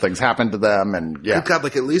horrible things happen to them, and God,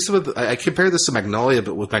 like, at least with, I compare this to Magnolia,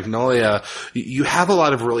 but with Magnolia, you have a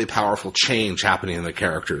lot of really powerful change happening in the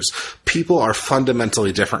characters. People are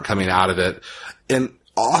fundamentally different coming out of it. And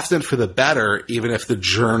often for the better, even if the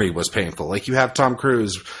journey was painful. Like, you have Tom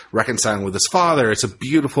Cruise reconciling with his father. It's a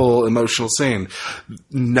beautiful, emotional scene.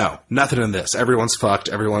 No, nothing in this. Everyone's fucked.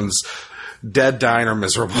 Everyone's dead, dying, or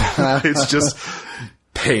miserable. It's just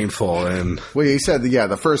painful. And well, you said,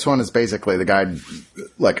 the first one is basically the guy,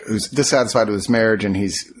 like, who's dissatisfied with his marriage, and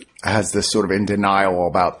has this sort of in denial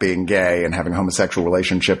about being gay and having a homosexual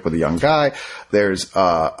relationship with a young guy. There's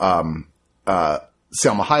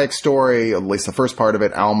Salma Hayek's story, at least the first part of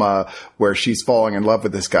it, Alma, where she's falling in love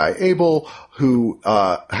with this guy, Abel, who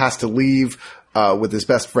has to leave with his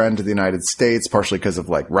best friend to the United States, partially because of,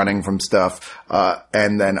 like, running from stuff.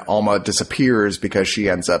 And then Alma disappears because she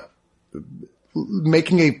ends up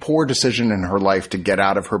making a poor decision in her life to get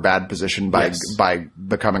out of her bad position by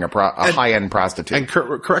becoming a high-end prostitute. And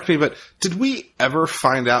correct me, but did we ever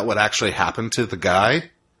find out what actually happened to the guy?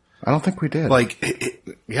 I don't think we did. Like,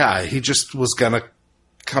 he just was gonna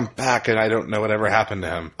come back, and I don't know whatever happened to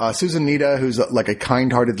him. Susan Nita, who's like a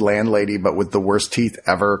kind-hearted landlady, but with the worst teeth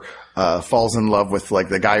ever, falls in love with, like,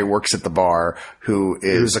 the guy who works at the bar, who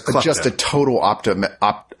is just a total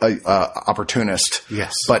opportunist.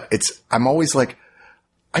 Yes. But I'm always like,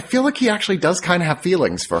 I feel like he actually does kind of have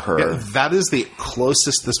feelings for her. Yeah, that is the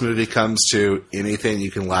closest this movie comes to anything you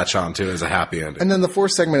can latch onto as a happy ending. And then the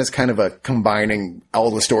fourth segment is kind of a combining, all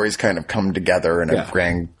the stories kind of come together in a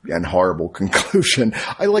grand and horrible conclusion.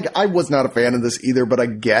 I was not a fan of this either, but I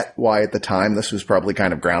get why at the time this was probably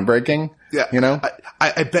kind of groundbreaking. Yeah. You know?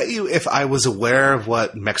 I bet you if I was aware of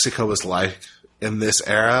what Mexico was like in this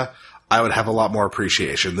era, I would have a lot more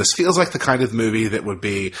appreciation. This feels like the kind of movie that would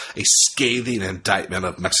be a scathing indictment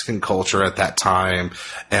of Mexican culture at that time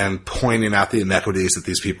and pointing out the inequities that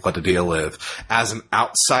these people had to deal with. As an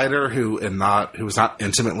outsider who was not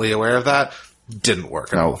intimately aware of that, didn't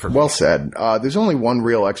work at all for me. Well said. There's only one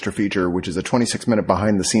real extra feature, which is a 26-minute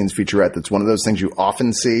behind-the-scenes featurette that's one of those things you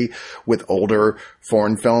often see with older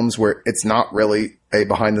foreign films where it's not really a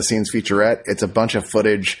behind-the-scenes featurette. It's a bunch of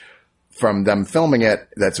footage from them filming it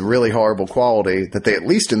that's really horrible quality that they, at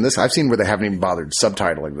least in this, I've seen where they haven't even bothered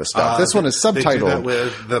subtitling this stuff. This one is subtitled. They do that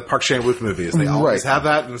with the Park Chan-wook movies. They always have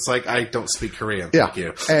that, and it's like, I don't speak Korean. Thank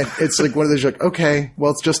you. And it's like one of those, like, okay,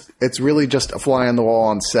 well, it's really just a fly on the wall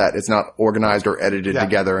on set. It's not organized or edited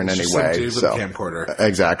together in any way. Dude with a camcorder.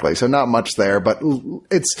 Exactly. So not much there, but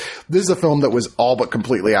this is a film that was all but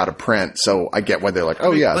completely out of print. So I get why they're like,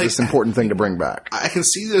 this important thing to bring back. I can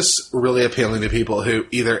see this really appealing to people who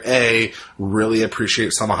either A, really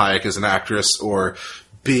appreciate Salma Hayek as an actress, or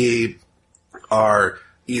B, are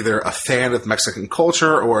either a fan of Mexican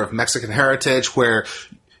culture or of Mexican heritage, where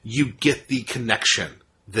you get the connection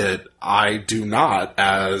that I do not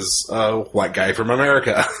as a white guy from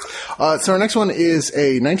America. So our next one is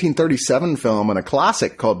a 1937 film and a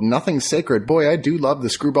classic called Nothing Sacred. Boy, I do love the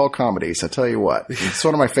screwball comedies. I tell you what, it's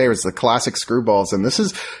one of my favorites, the classic screwballs. And this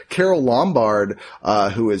is Carole Lombard,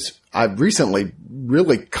 I've recently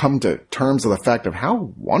really come to terms with the fact of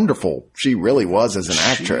how wonderful she really was as an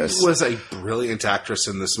actress. She was a brilliant actress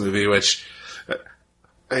in this movie, which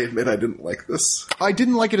I admit I didn't like this. I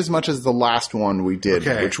didn't like it as much as the last one we did,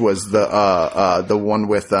 which was the one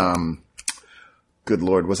with, good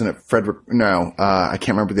Lord, wasn't it Frederick? No, I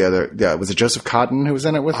can't remember the other. Yeah, was it Joseph Cotten who was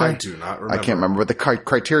in it with her? I do not remember. I can't remember, but the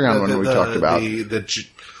Criterion one we talked about.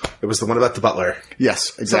 It was the one about the butler.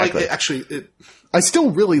 Yes, exactly. So I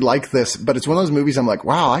still really like this, but it's one of those movies I'm like,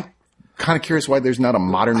 wow, I'm kind of curious why there's not a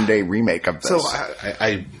modern day remake of this. So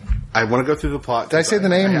I want to go through the plot. Did I say the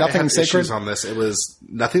name? Nothing Sacred? On this. It was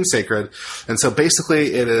Nothing Sacred. And so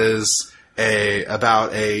basically it is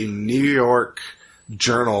about a New York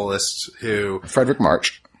journalist who Frederick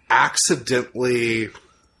March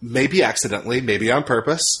maybe on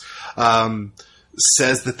purpose,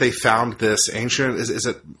 says that they found this ancient, is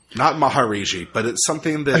it not Maharishi, but it's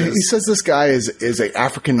something that he says this guy is a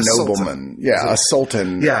African nobleman. Yeah, a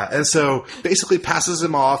sultan. Yeah, and so basically passes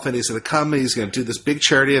him off, and he's going to come and he's going to do this big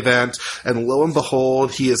charity event, and lo and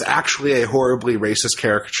behold, he is actually a horribly racist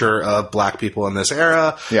caricature of black people in this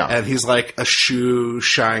era. Yeah. And he's like a shoe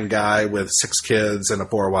shine guy with 6 kids and a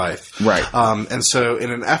poor wife. Right. And so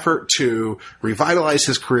in an effort to revitalize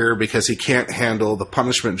his career because he can't handle the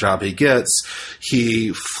punishment job he gets,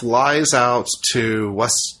 he flies out to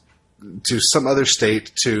some other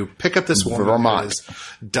state to pick up this woman Vermont who is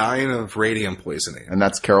dying of radium poisoning. And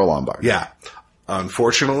that's Carole Lombard. Yeah.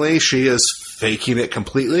 Unfortunately, she is faking it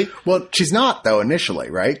completely. Well, she's not, though, initially,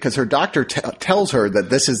 right? Because her doctor tells her that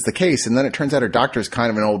this is the case, and then it turns out her doctor's kind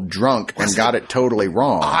of an old drunk and got it totally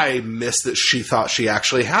wrong. I missed that she thought she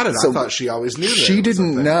actually had it. So I thought she always knew that. She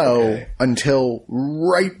didn't know until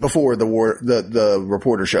right before the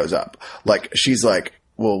reporter shows up. Like, she's like,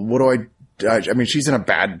 well, what do I mean, she's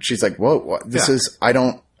like, whoa, what? This is,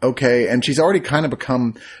 okay. And she's already kind of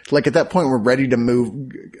become, like, at that point, we're ready to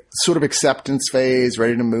move, sort of acceptance phase,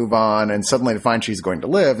 ready to move on. And suddenly to find she's going to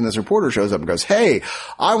live. And this reporter shows up and goes, hey,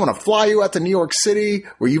 I want to fly you out to New York City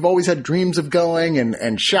where you've always had dreams of going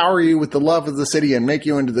and shower you with the love of the city and make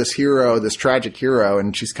you into this hero, this tragic hero.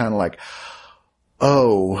 And she's kind of like,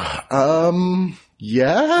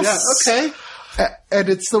 yes. Yeah, okay. And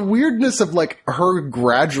it's the weirdness of, like, her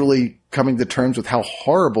gradually coming to terms with how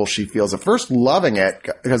horrible she feels. At first loving it,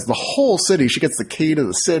 because the whole city, she gets the key to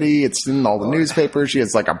the city. It's in all the newspapers. She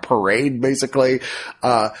has, like, a parade, basically.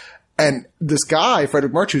 And this guy,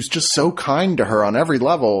 Frederick March, who's just so kind to her on every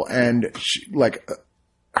level. And she, like,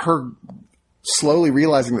 her slowly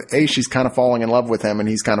realizing that A, she's kind of falling in love with him and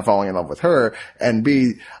he's kind of falling in love with her. And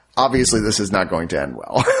B, obviously this is not going to end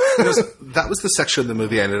well. That was the section of the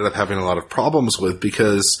movie I ended up having a lot of problems with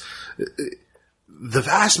because the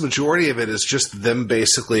vast majority of it is just them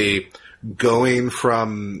basically going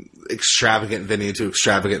from extravagant venue to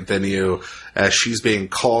extravagant venue as she's being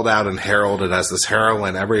called out and heralded as this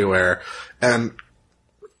heroine everywhere. And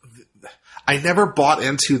I never bought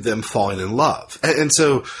into them falling in love. And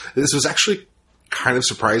so this was actually kind of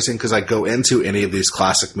surprising because I go into any of these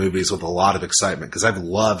classic movies with a lot of excitement because I've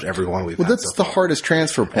loved every one we've had. Well, that's the hardest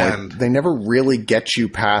transfer point. And they never really get you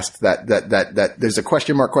past that there's a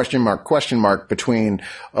question mark between,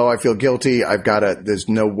 oh, I feel guilty, there's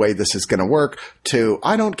no way this is going to work, to,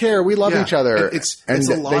 I don't care, we love each other.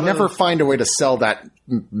 They never find a way to sell that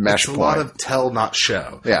mesh point. It's a lot of tell, not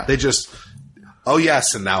show. Yeah. They just, oh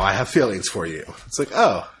yes, and now I have feelings for you. It's like,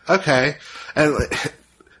 oh, okay. And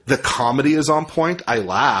the comedy is on point. I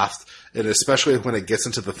laughed. And especially when it gets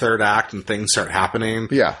into the third act and things start happening.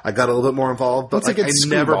 Yeah. I got a little bit more involved, but I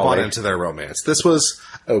never bought into their romance. This was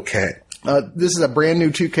okay. This is a brand new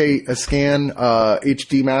 2K scan,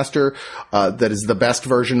 HD master, that is the best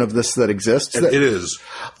version of this that exists. And it is,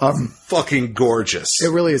 fucking gorgeous. It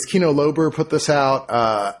really is. Kino Lorber put this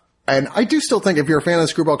out, and I do still think if you're a fan of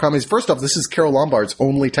screwball comedies, first off, this is Carole Lombard's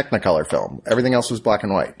only Technicolor film. Everything else was black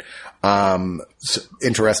and white.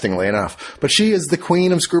 Interestingly enough, but she is the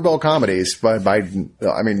queen of screwball comedies I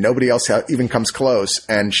mean, nobody else even comes close,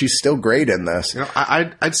 and she's still great in this. You know,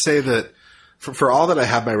 I'd say that for all that I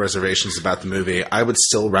have my reservations about the movie, I would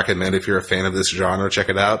still recommend if you're a fan of this genre, check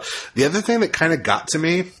it out. The other thing that kind of got to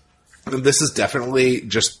me this is definitely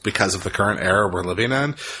just because of the current era we're living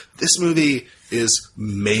in. This movie is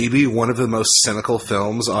maybe one of the most cynical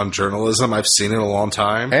films on journalism I've seen in a long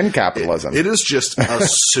time. And capitalism. It is just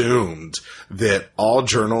assumed that all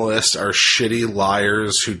journalists are shitty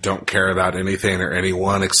liars who don't care about anything or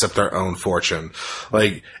anyone except their own fortune.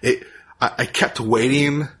 Like, I kept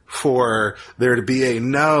waiting for there to be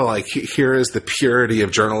here is the purity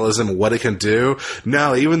of journalism, what it can do.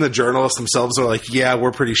 No, even the journalists themselves are like, yeah,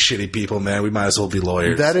 we're pretty shitty people, man. We might as well be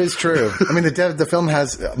lawyers. That is true. I mean, the film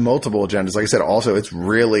has multiple agendas. Like I said, also, it's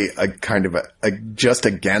really a kind of a just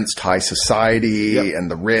against high society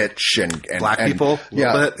and the rich and black people.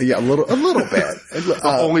 Yeah, a little bit.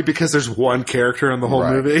 Only because there's one character in the whole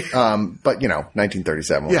movie. But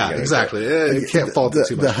 1937. Yeah, exactly. You can't fault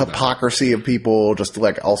too much. The hypocrisy of people, just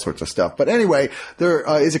like all sorts of stuff. But anyway, there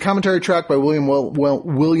is a commentary track by William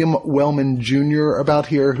Wellman Jr. about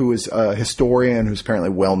here, who is a historian who's apparently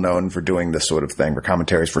well known for doing this sort of thing, for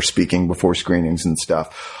commentaries, for speaking before screenings and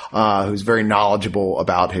stuff, who's very knowledgeable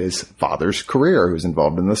about his father's career, who's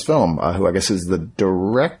involved in this film, who I guess is the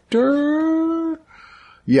director?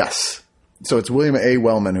 Yes. So it's William A.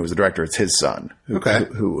 Wellman, who was the director. It's his son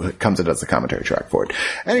who comes and does the commentary track for it.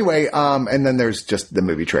 Anyway, and then there's just the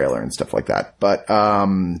movie trailer and stuff like that. But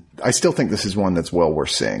I still think this is one that's well worth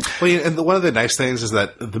seeing. Well, and one of the nice things is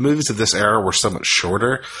that the movies of this era were so much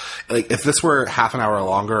shorter. Like, if this were half an hour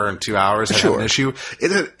longer and 2 hours, I'd have an issue.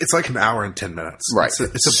 It's like an hour and 10 minutes. Right.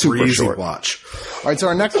 It's a breezy watch. All right, so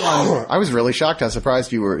our next one, I was really shocked how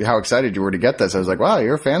surprised you were, how excited you were to get this. I was like, wow,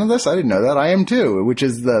 you're a fan of this? I didn't know that. I am too, which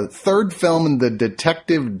is the third film in the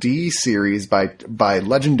Detective D series by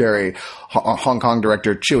legendary Hong Kong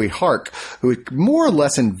director Tsui Hark, who more or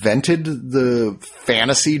less invented the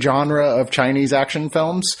fantasy genre of Chinese action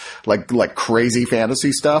films, like crazy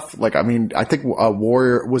fantasy stuff. Like, I mean, I think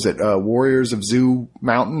Warriors of Zoo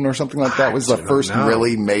Mountain or something like that was the first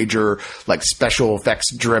really major, like, special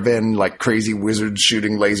effects driven, like, crazy wizards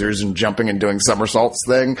shooting lasers and jumping and doing somersaults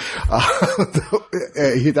thing.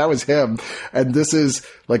 That was him. And this is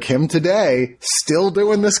like him today, still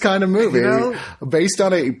doing this kind of movie based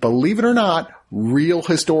on a, believe it or not, real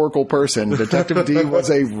historical person. Detective D was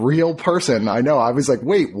a real person. I know. I was like,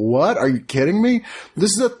 wait, what? Are you kidding me?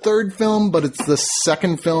 This is the third film, but it's the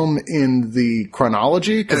second film in the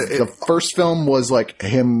chronology, because the first film was like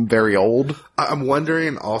him very old. I'm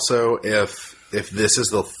wondering also if this is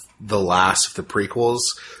the last of the prequels,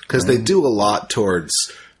 because they do a lot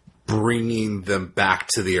towards bringing them back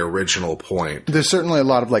to the original point. There's certainly a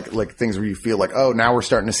lot of like things where you feel like, oh, now we're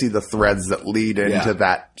starting to see the threads that lead into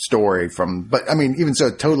that story but I mean, even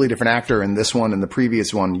so, totally different actor in this one and the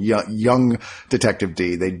previous one, young Detective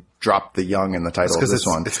D. They dropped the young in the title of this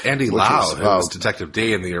one. It's Andy Lau who was Detective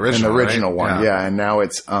D in the original. In the original one, yeah. And now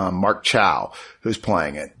it's Mark Chow who's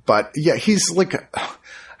playing it. But yeah, he's like,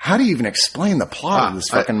 how do you even explain the plot of this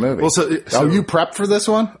fucking movie? So you prepped for this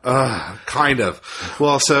one? Kind of.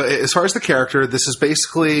 Well, so as far as the character, this is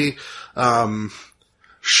basically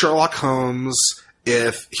Sherlock Holmes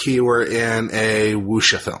if he were in a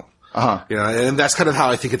wuxia film. And that's kind of how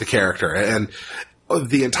I think of the character. And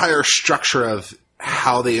the entire structure of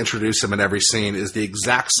how they introduce him in every scene is the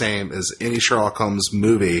exact same as any Sherlock Holmes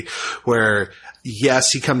movie, where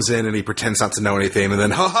yes, he comes in and he pretends not to know anything, and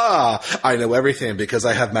then, I know everything because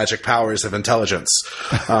I have magic powers of intelligence.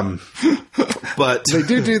 But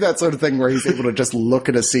they do that sort of thing where he's able to just look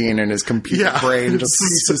at a scene and his computer brain just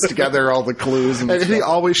pieces together all the clues. And he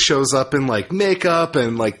always shows up in like makeup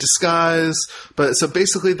and like disguise. But so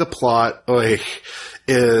basically the plot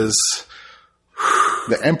is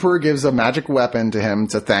the Emperor gives a magic weapon to him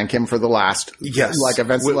to thank him for the last, events of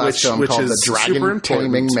the last film, called the Dragon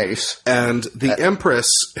Taming Mace. And the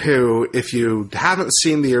Empress, who, if you haven't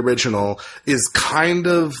seen the original, is kind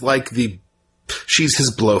of like she's his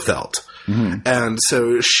Blofeld. Mm-hmm. And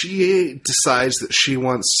so she decides that she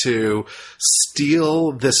wants to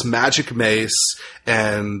steal this magic mace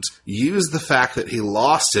and use the fact that he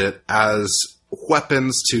lost it as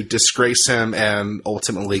weapons to disgrace him and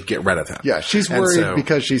ultimately get rid of him. Yeah, she's worried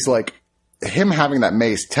because she's like, him having that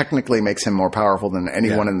mace technically makes him more powerful than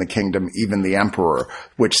anyone in the kingdom, even the Emperor,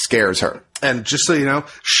 which scares her. And just so you know,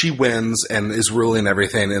 she wins and is ruling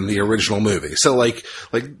everything in the original movie. So like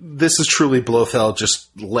this is truly Blofeld just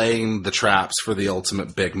laying the traps for the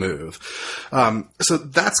ultimate big move. So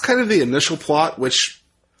that's kind of the initial plot, which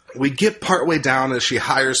we get partway down as she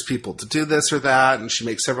hires people to do this or that, and she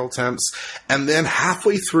makes several attempts. And then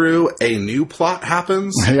halfway through, a new plot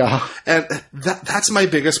happens. Yeah. And that's my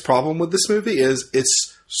biggest problem with this movie is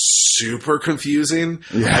it's super confusing.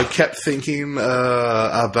 Yeah. I kept thinking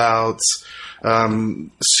about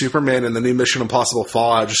Superman and the new Mission Impossible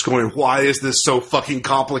Fallout, just going, why is this so fucking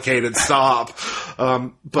complicated? Stop.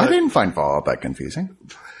 But I didn't find Fallout that confusing.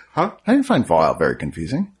 Huh? I didn't find Fallout very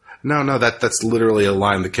confusing. No, that's literally a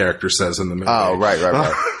line the character says in the movie. Oh, right.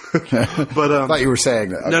 But I thought you were saying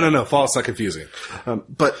that. Okay. No. Fallout's not confusing.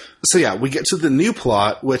 But so yeah, we get to the new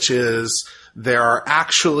plot, which is there are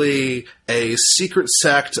actually a secret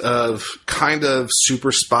sect of kind of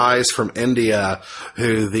super spies from India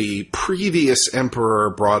who the previous emperor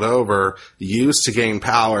brought over, used to gain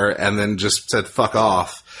power, and then just said fuck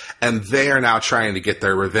off. And they are now trying to get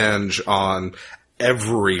their revenge on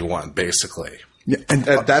everyone, basically. Yeah, and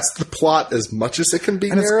that's the plot as much as it can be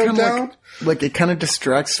narrowed down. Like it kind of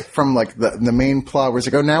distracts from like the main plot where it's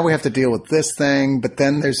like, oh, now we have to deal with this thing. But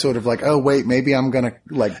then there's sort of like, oh, wait, maybe I'm going to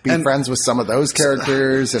like be friends with some of those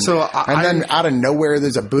characters. And, then out of nowhere,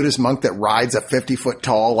 there's a Buddhist monk that rides a 50-foot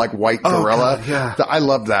tall, like white gorilla. God, yeah. I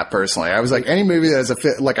loved that personally. I was like, any movie that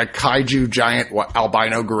has like a kaiju giant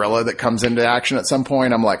albino gorilla that comes into action at some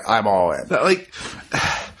point, I'm like, I'm all in.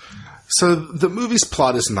 So the movie's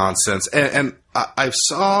plot is nonsense, and I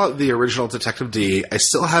saw the original Detective D. I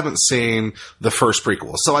still haven't seen the first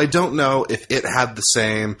prequel, so I don't know if it had the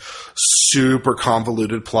same super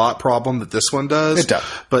convoluted plot problem that this one does. It does.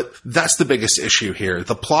 But that's the biggest issue here.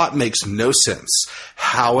 The plot makes no sense.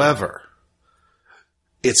 However,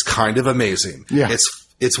 it's kind of amazing. Yeah.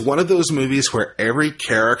 It's one of those movies where every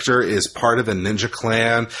character is part of a ninja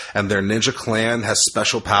clan, and their ninja clan has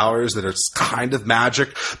special powers that are kind of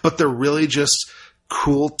magic, but they're really just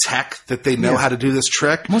cool tech that they know how to do this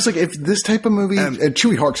trick. Almost like if this type of movie,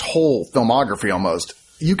 Chewie Hark's whole filmography almost,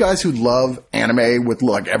 you guys who love anime with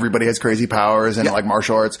like everybody has crazy powers and like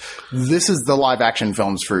martial arts, this is the live action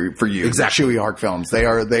films for you. Exactly. The Chewie Hark films. They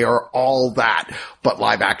are all that, but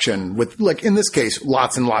live action with like, in this case,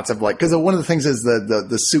 lots and lots of like, cause one of the things is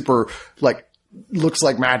the super like looks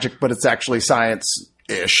like magic, but it's actually science.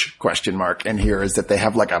 Ish ? And here is that they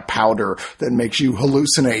have like a powder that makes you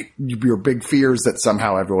hallucinate your big fears that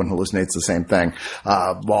somehow everyone hallucinates the same thing.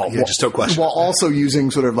 Just don't question. While also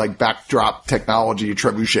using sort of like backdrop technology,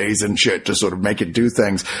 trebuchets and shit to sort of make it do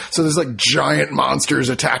things. So there's like giant monsters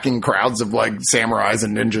attacking crowds of like samurais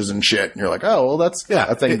and ninjas and shit. And you're like, oh, well, that's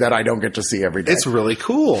a thing that I don't get to see every day. It's really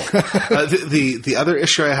cool. The other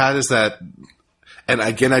issue I had is that, and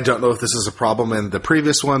again, I don't know if this is a problem in the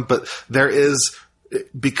previous one, but there is,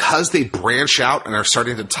 because they branch out and are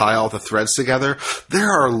starting to tie all the threads together, there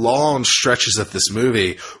are long stretches of this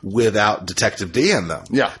movie without Detective D in them.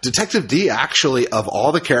 Yeah. Detective D, actually, of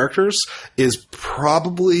all the characters, is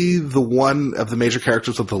probably the one of the major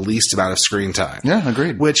characters with the least amount of screen time. Yeah,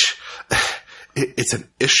 agreed. Which, it's an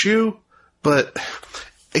issue, but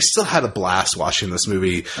I still had a blast watching this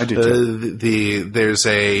movie. I do too. There's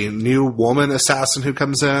a new woman assassin who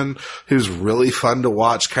comes in who's really fun to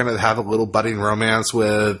watch, kind of have a little budding romance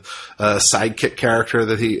with a sidekick character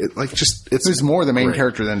that he's more the main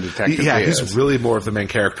character than Detective D. Yeah, he's really more of the main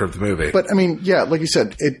character of the movie. But I mean, yeah, like you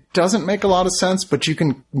said, it doesn't make a lot of sense, but you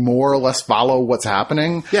can more or less follow what's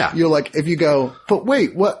happening. Yeah. You're like, if you go, but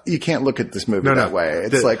wait, what? You can't look at this movie that way.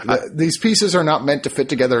 It's these pieces are not meant to fit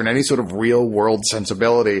together in any sort of real world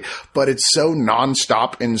sensibility. But it's so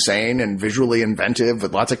nonstop insane and visually inventive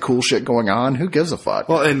with lots of cool shit going on. Who gives a fuck?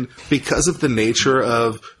 Well, and because of the nature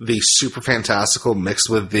of the super fantastical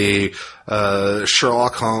mixed with the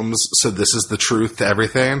Sherlock Holmes, so this is the truth to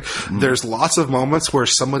everything, there's lots of moments where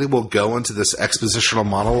somebody will go into this expositional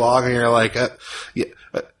monologue and you're like,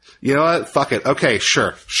 you know what? Fuck it. Okay,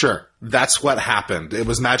 sure. That's what happened. It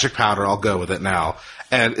was magic powder. I'll go with it now.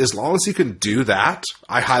 And as long as you can do that,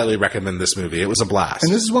 I highly recommend this movie. It was a blast.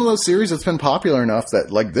 And this is one of those series that's been popular enough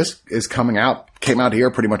that like this is came out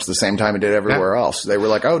here pretty much the same time it did everywhere else. They were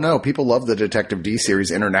like, oh no, people love the Detective D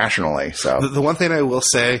series internationally. So the one thing I will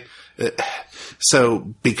say, so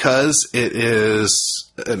because it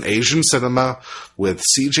is an Asian cinema with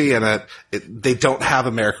CG in it, they don't have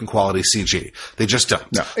American quality CG. They just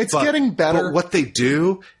don't. No, it's getting better. But what they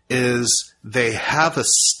do is they have a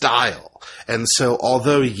style. And so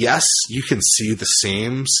although, yes, you can see the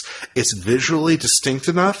seams, it's visually distinct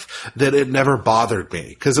enough that it never bothered me.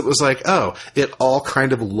 Because it was like, oh, it all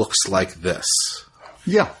kind of looks like this.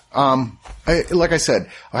 Yeah. Like I said,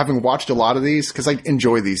 having watched a lot of these, because I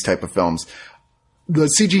enjoy these type of films, the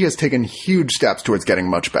CG has taken huge steps towards getting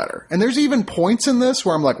much better. And there's even points in this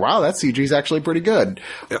where I'm like, wow, that CG is actually pretty good.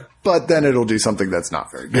 Yep. But then it'll do something that's not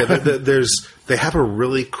very good. Yeah, they have a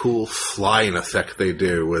really cool flying effect they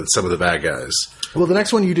do with some of the bad guys. Well, the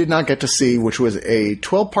next one you did not get to see, which was a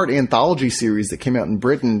 12-part anthology series that came out in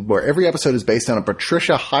Britain where every episode is based on a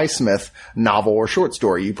Patricia Highsmith novel or short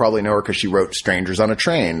story. You probably know her because she wrote Strangers on a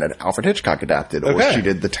Train that Alfred Hitchcock adapted, or she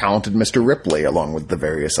did The Talented Mr. Ripley along with the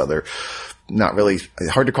various other... Not really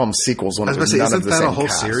hard to call them sequels. When I was going to say, isn't that a whole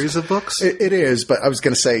series of books? It is, but I was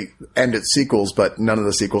going to say end at sequels, but none of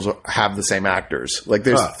the sequels have the same actors. Like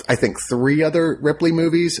there's, I think, 3 other Ripley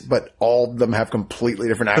movies, but all of them have completely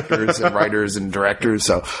different actors and writers and directors.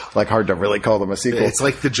 So like hard to really call them a sequel. It's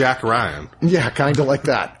like the Jack Ryan. Yeah, kind of like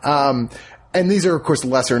that. And these are, of course,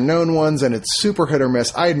 lesser known ones, and it's super hit or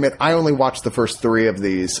miss. I admit, I only watched the first 3 of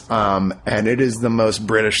these, and it is the most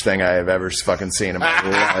British thing I have ever fucking seen in my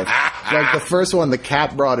life. Like, the first one, the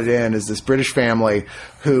cat brought it in, is this British family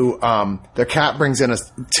who, their cat brings in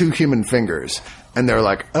 2 human fingers, and they're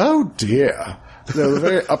like, oh dear. They're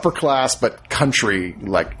very upper class, but country,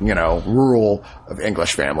 like, you know, rural of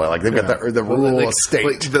English family. Like, they've got the rural estate.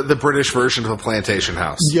 Like the British version of a plantation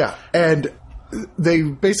house. Yeah, and... they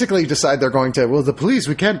basically decide they're going to, well, the police,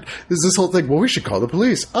 we can't, there's this whole thing, well, we should call the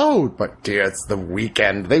police. Oh, but dear, it's the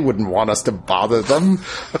weekend. They wouldn't want us to bother them.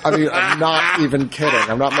 I mean, I'm not even kidding.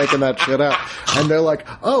 I'm not making that shit up. And they're like,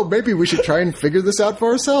 oh, maybe we should try and figure this out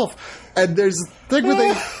for ourselves. And there's a thing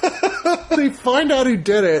where they find out who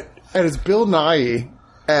did it, and it's Bill Nighy,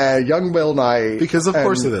 young Bill Nighy. Because of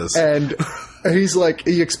course it is. And he's like,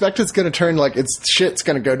 you expect it's going to turn like shit's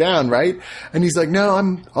going to go down, right? And he's like,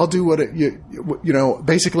 no, I'll do what you know,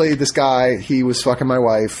 basically this guy, he was fucking my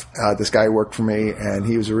wife. This guy worked for me and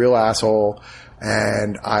he was a real asshole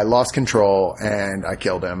and I lost control and I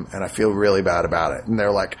killed him and I feel really bad about it. And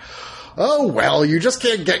they're like, oh, well, you just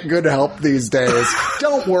can't get good help these days.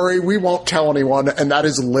 Don't worry, we won't tell anyone. And that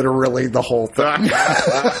is literally the whole thing.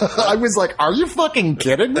 I was like, are you fucking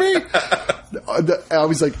kidding me? I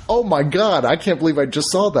was like, oh my God, I can't believe I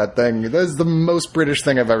just saw that thing. That is the most British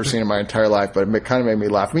thing I've ever seen in my entire life, but it kind of made me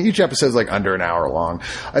laugh. I mean, each episode is like under an hour long.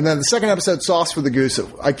 And then the second episode, Sauce for the Goose,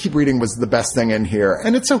 I keep reading was the best thing in here.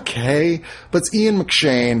 And it's okay, but it's Ian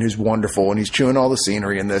McShane, who's wonderful, and he's chewing all the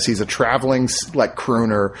scenery in this. He's a traveling, like,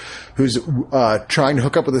 crooner who's trying to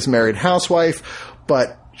hook up with this married housewife,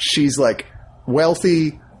 but she's, like,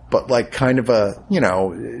 wealthy, but like kind of a, you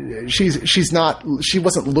know, she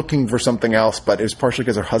wasn't looking for something else, but it was partially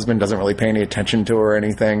because her husband doesn't really pay any attention to her or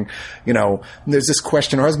anything. You know, there's this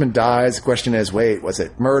question, her husband dies. The question is, wait, was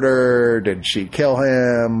it murder? Did she kill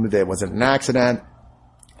him? Was it an accident?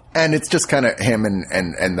 And it's just kind of him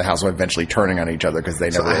and the housewife eventually turning on each other because they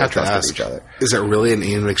never really trusted each other. Is it really an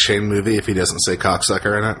Ian McShane movie if he doesn't say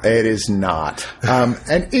cocksucker in it? It is not.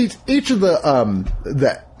 And each of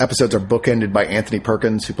the episodes are bookended by Anthony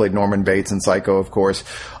Perkins, who played Norman Bates in Psycho, of course,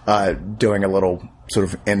 doing a little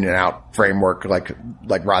sort of in and out framework like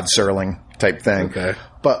Rod Serling type thing. Okay.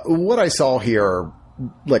 But what I saw here,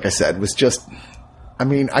 like I said, was just... I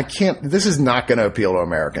mean, this is not going to appeal to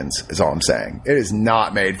Americans, is all I'm saying. It is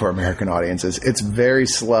not made for American audiences. It's very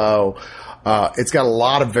slow. It's got a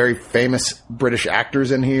lot of very famous British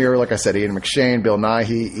actors in here. Like I said, Ian McShane, Bill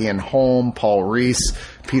Nighy, Ian Holm, Paul Rees,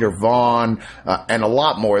 Peter Vaughan, and a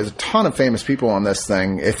lot more. There's a ton of famous people on this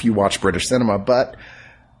thing if you watch British cinema, but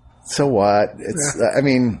so what? I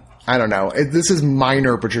mean... I don't know. This is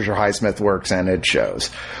minor Patricia Highsmith works, and it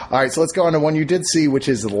shows. All right, so let's go on to one you did see, which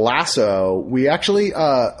is Lasso. We actually,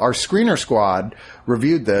 our Screener Squad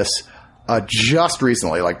reviewed this just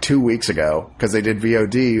recently, like 2 weeks ago, because they did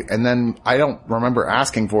VOD, and then I don't remember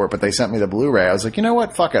asking for it, but they sent me the Blu-ray. I was like, you know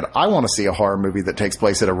what? Fuck it. I want to see a horror movie that takes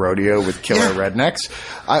place at a rodeo with killer rednecks.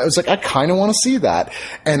 I was like, I kind of want to see that.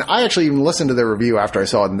 And I actually even listened to their review after I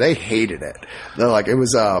saw it, and they hated it. They're like, it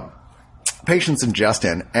was, Patience and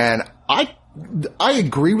Justin, and I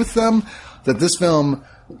agree with them that this film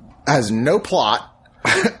has no plot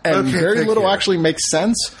and very little actually makes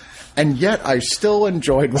sense, and yet I still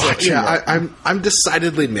enjoyed watching it. I'm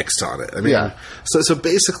decidedly mixed on it. I mean, so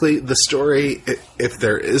basically the story, if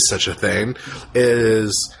there is such a thing,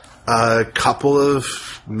 is a couple of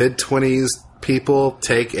mid-20s people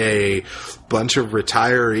take a bunch of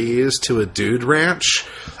retirees to a dude ranch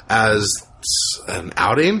as an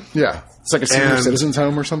outing. Yeah. It's like a senior citizen's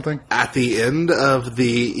home or something? At the end of the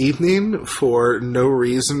evening, for no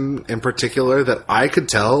reason in particular that I could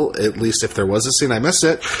tell, at least if there was a scene, I missed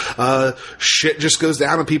it, shit just goes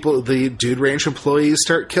down and the Dude Ranch employees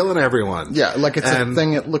start killing everyone. Yeah, like it's a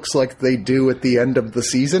thing it looks like they do at the end of the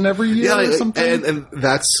season every year or something. And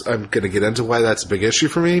that's, I'm going to get into why that's a big issue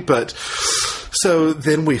for me, but... So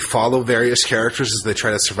then we follow various characters as they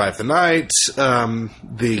try to survive the night.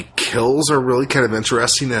 The kills are really kind of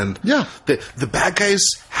interesting, and the bad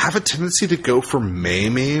guys have a tendency to go for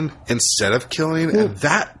maiming instead of killing, and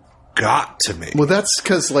that got to me. Well, that's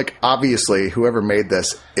because, like, obviously, whoever made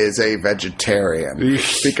this is a vegetarian.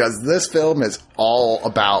 Because this film is all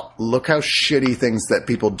about, look how shitty things that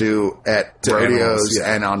people do at rodeos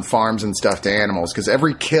and on farms and stuff to animals. Because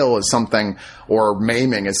every kill is something, or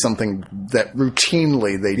maiming is something that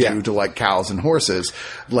routinely they do to, like, cows and horses,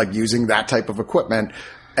 like, using that type of equipment.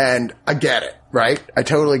 And I get it, right? I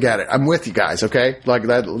totally get it. I'm with you guys, okay? Like,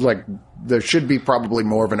 that, like, there should be probably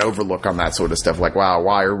more of an overlook on that sort of stuff. Like, wow,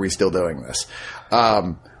 why are we still doing this?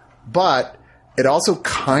 But it also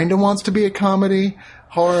kind of wants to be a comedy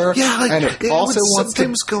horror. Yeah, like, and it also wants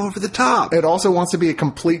sometimes go over the top. It also wants to be a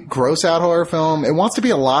complete gross out horror film. It wants to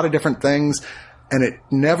be a lot of different things, and it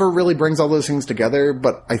never really brings all those things together.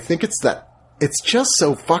 But I think it's that it's just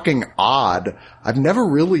so fucking odd. I've never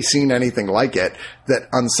really seen anything like it that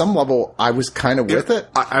on some level I was kind of with it.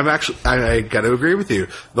 I got to agree with you.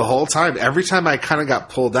 The whole time, every time I kind of got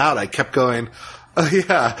pulled out, I kept going, oh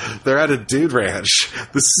yeah, they're at a dude ranch.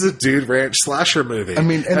 This is a dude ranch slasher movie. I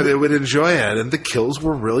mean, and they would enjoy it. And the kills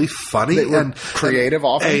were really funny and creative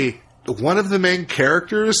often. One of the main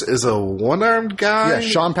characters is a one-armed guy. Yeah,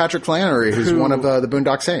 Sean Patrick Flannery, who's one of the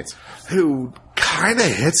Boondock Saints. Who kind of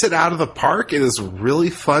hits it out of the park and is really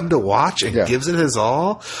fun to watch and gives it his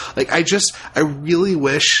all. Like, I really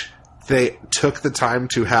wish they took the time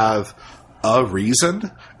to have a reason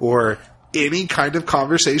or any kind of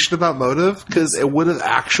conversation about motive, because it would have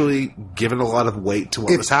actually given a lot of weight to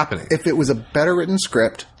what was happening. If it was a better written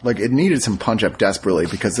script, like, it needed some punch up desperately,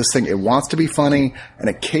 because this thing, it wants to be funny, and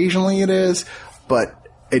occasionally it is, but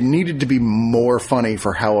it needed to be more funny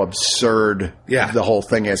for how absurd the whole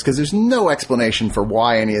thing is, because there's no explanation for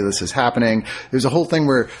why any of this is happening. There's a whole thing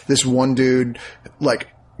where this one dude, like,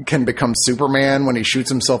 can become Superman when he shoots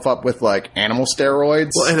himself up with, like, animal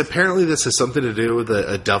steroids. Well, and apparently this has something to do with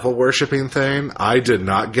a devil worshipping thing. I did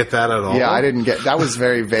not get that at all. Yeah, I didn't get that. Was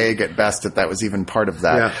very vague at best that was even part of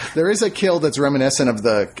that. Yeah. There is a kill that's reminiscent of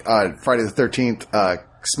the Friday the 13th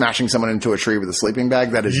smashing someone into a tree with a sleeping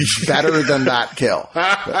bag. That is better than that kill.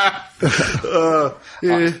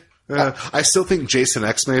 I still think Jason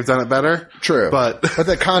X may have done it better. True. But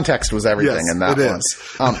the context was everything in that one.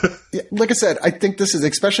 Like I said, I think this is,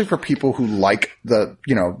 especially for people who like the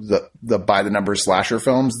by the numbers slasher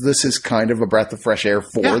films, this is kind of a breath of fresh air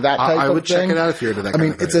for that type of thing. I would check it out if you're into that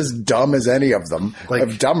kind of thing. It's as dumb as any of them,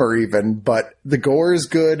 like dumber even, but the gore is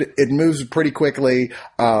good. It moves pretty quickly.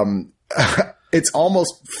 It's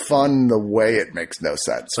almost fun the way it makes no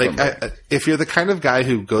sense. Like, if you're the kind of guy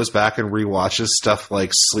who goes back and rewatches stuff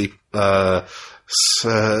like The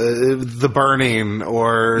Burning,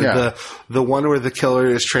 or the one where the killer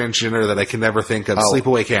is transgender that I can never think of,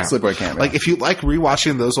 Sleepaway Camp. Sleepaway Camp. Like, if you like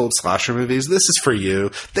rewatching those old slasher movies, this is for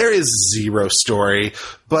you. There is zero story,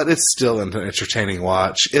 but it's still an entertaining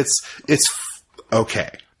watch. It's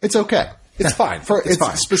okay. It's okay. It's fine. It's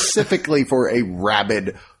fine. Specifically for a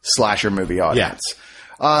rabid slasher movie audience.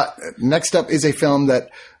 Next up is a film that,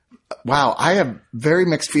 wow, I have very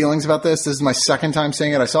mixed feelings about this. This is my second time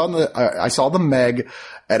seeing it. I saw the Meg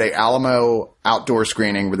at a Alamo outdoor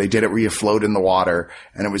screening where they did it where you float in the water,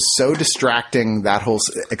 and it was so distracting, that whole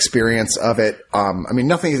experience of it.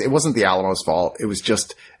 It wasn't the Alamo's fault. It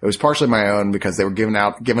was partially my own, because they were giving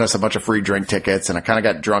us a bunch of free drink tickets, and I kind of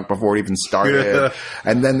got drunk before it even started.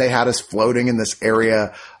 And then they had us floating in this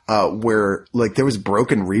area where, like, there was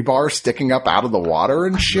broken rebar sticking up out of the water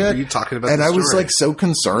and shit. Are you talking about? And I was like so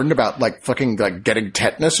concerned about, like, fucking, like, getting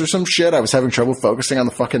tetanus or some shit. I was having trouble focusing on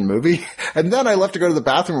the fucking movie. And then I left to go to the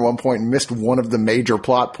bathroom at one point and missed one of the major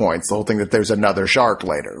plot points. The whole thing that there's another shark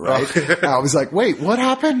later, right? I was like, wait, what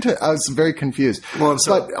happened? I was very confused.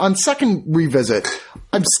 But on second revisit,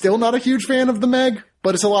 I'm still not a huge fan of the Meg.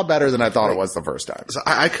 But it's a lot better than I thought it was the first time. So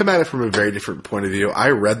I come at it from a very different point of view. I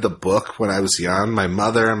read the book when I was young. My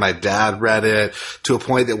mother and my dad read it, to a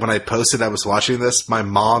point that when I posted I was watching this, my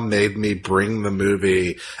mom made me bring the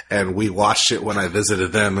movie, and we watched it when I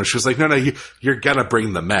visited them. And she was like, no, you're gonna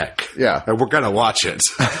bring the Meg. Yeah. And we're gonna watch it.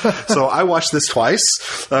 So I watched this twice,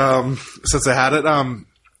 since I had it.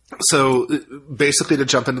 So basically, to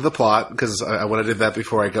jump into the plot, because I want to do that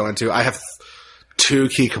before I go into, I have two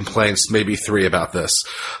key complaints, maybe three, about this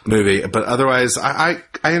movie, but otherwise I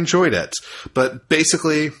enjoyed it. But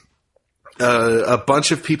basically, a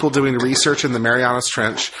bunch of people doing research in the Marianas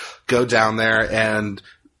Trench go down there, and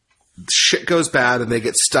shit goes bad, and they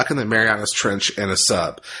get stuck in the Marianas Trench in a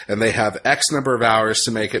sub, and they have X number of hours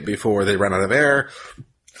to make it before they run out of air.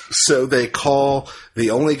 So they call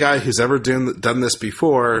the only guy who's ever done this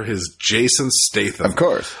before, is Jason Statham. Of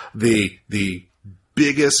course. The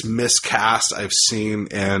biggest miscast I've seen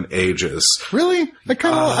in ages. Really? I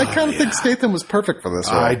kind of think Statham was perfect for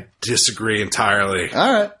this role. I disagree entirely.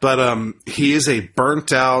 All right. But he is a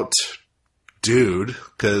burnt out dude,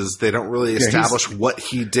 because they don't really establish what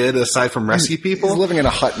he did aside from rescue people. He's living in a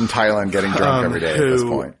hut in Thailand getting drunk every day at this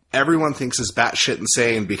point. Everyone thinks is batshit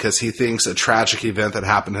insane because he thinks a tragic event that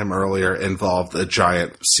happened to him earlier involved a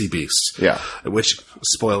giant sea beast. Yeah. Which,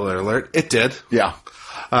 spoiler alert, it did. Yeah.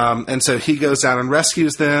 And so he goes down and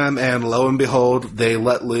rescues them, and lo and behold, they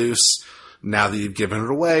let loose, now that you've given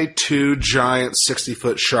it away, 2 giant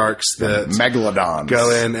 60-foot sharks that megalodons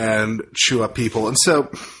go in and chew up people. And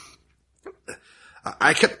so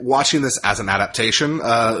I kept watching this as an adaptation.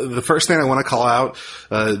 The first thing I want to call out,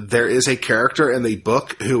 there is a character in the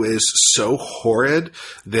book who is so horrid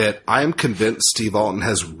that I am convinced Steve Alton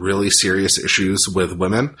has really serious issues with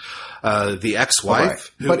women. The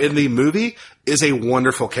ex-wife, who in the movie is a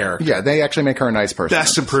wonderful character. Yeah, they actually make her a nice person.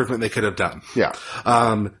 Best improvement they could have done. Yeah.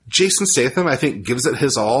 Jason Statham, I think, gives it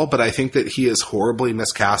his all, but I think that he is horribly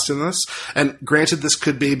miscast in this. And granted, this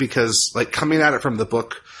could be because, like, coming at it from the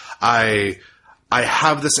book, I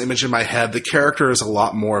have this image in my head. The character is a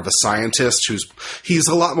lot more of a scientist he's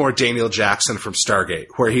a lot more Daniel Jackson from Stargate,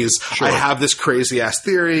 where I have this crazy ass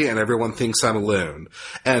theory and everyone thinks I'm a loon.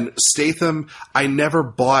 And Statham, I never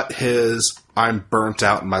bought his I'm burnt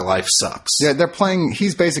out and my life sucks. Yeah,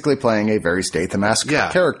 he's basically playing a very Statham-esque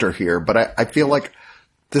character here, but I feel like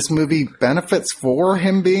this movie benefits for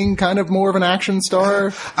him being kind of more of an action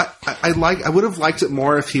star. I would have liked it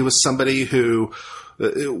more if he was somebody who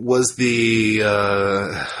was the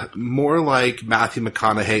more like Matthew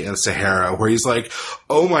McConaughey in Sahara, where he's like,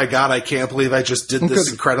 oh my God, I can't believe I just did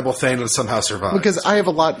this incredible thing and somehow survived. Because I have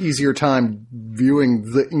a lot easier time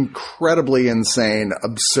viewing the incredibly insane,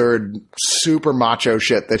 absurd, super macho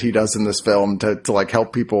shit that he does in this film to like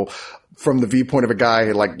help people from the viewpoint of a guy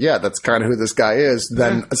like, yeah, that's kind of who this guy is,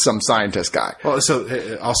 than some scientist guy. Well,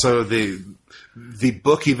 so also the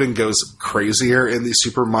book even goes crazier in the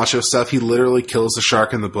super macho stuff. He literally kills the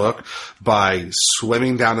shark in the book by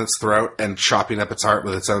swimming down its throat and chopping up its heart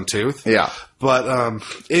with its own tooth. Yeah. But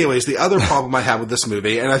anyways, the other problem I have with this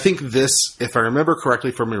movie, and I think this, if I remember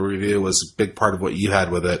correctly from your review, was a big part of what you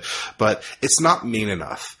had with it, but it's not mean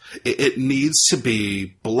enough. It needs to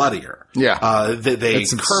be bloodier. Yeah. They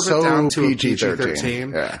curve it down to a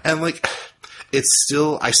PG-13. Yeah. And like, I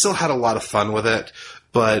still had a lot of fun with it.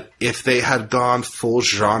 But if they had gone full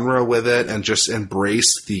genre with it and just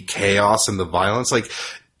embraced the chaos and the violence, like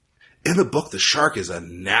in the book, the shark is a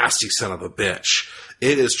nasty son of a bitch.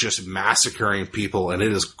 It is just massacring people and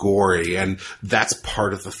it is gory, and that's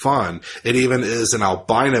part of the fun. It even is an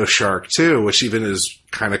albino shark too, which even is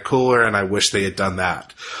kind of cooler, and I wish they had done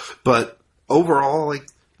that. But overall, like,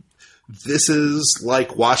 this is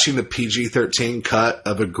like watching the PG-13 cut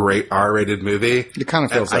of a great R-rated movie. It kind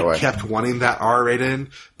of feels that way. I kept wanting that R-rated,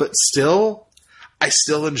 but I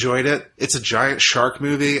still enjoyed it. It's a giant shark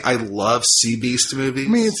movie. I love sea beast movies.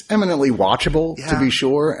 I mean, it's eminently watchable, to be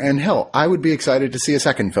sure. And hell, I would be excited to see a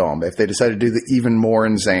second film if they decided to do the even more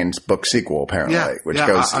insane book sequel, apparently, which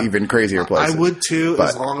goes even crazier places. I would too,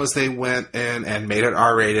 as long as they went in and made it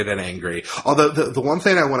R-rated and angry. Although the one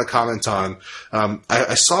thing I want to comment on,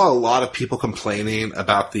 I saw a lot of people complaining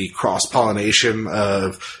about the cross-pollination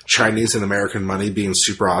of Chinese and American money being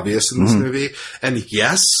super obvious in this movie. And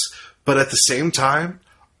yes, but at the same time,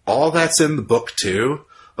 all that's in the book too.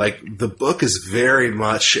 Like, the book is very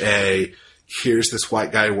much here's this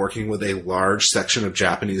white guy working with a large section of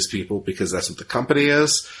Japanese people because that's what the company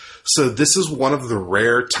is. So this is one of the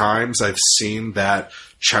rare times I've seen that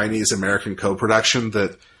Chinese-American co-production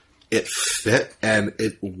that it fit, and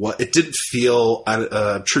it didn't feel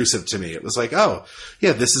obtrusive to me. It was like, oh,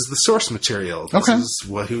 yeah, this is the source material. This is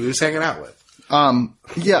who he was hanging out with. Like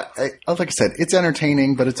I said, it's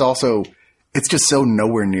entertaining, but it's just so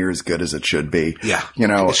nowhere near as good as it should be. Yeah. You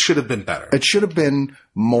know, it should have been better. It should have been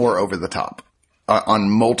more over the top on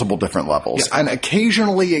multiple different levels. Yeah, and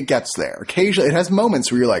occasionally it gets there. Occasionally it has moments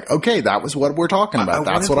where you're like, okay, that was what we're talking about.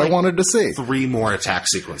 That's what I wanted to see. 3 more attack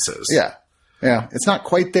sequences. Yeah. Yeah. It's not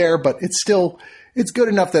quite there, but it's good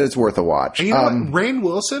enough that it's worth a watch. And you know what? Rainn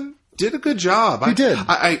Wilson did a good job. He did.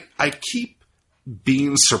 I keep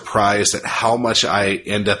being surprised at how much I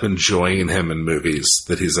end up enjoying him in movies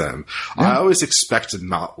that he's in. Yeah. I always expect to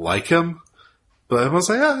not like him, but I was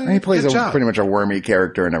like, he plays pretty much a wormy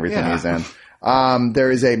character in everything he's in.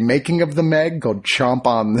 There is a making of the Meg called Chomp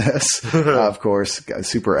on This. Of course, a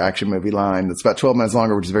super action movie line. It's about 12 minutes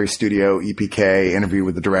longer, which is very studio, EPK, interview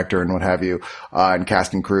with the director and what have you, and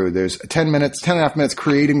cast and crew. There's 10 and a half minutes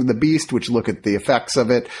creating the beast, which look at the effects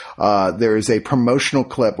of it. There is a promotional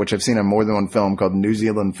clip, which I've seen on more than one film, called New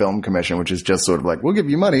Zealand Film Commission, which is just sort of like, we'll give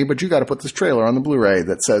you money, but you got to put this trailer on the Blu-ray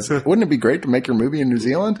that says, wouldn't it be great to make your movie in New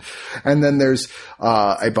Zealand? And then there's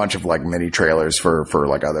a bunch of like mini trailers for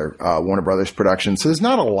like other Warner Brothers productions. So there's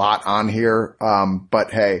not a lot on here.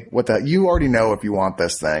 But hey, you already know if you want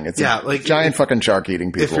this thing. It's like giant fucking shark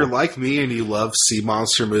eating people. If you're like me and you love sea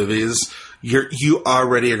monster movies, you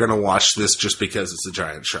already are going to watch this just because it's a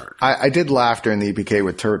giant shark. I did laugh during the EPK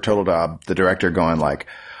with Total Dob, the director, going like,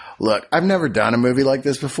 look, I've never done a movie like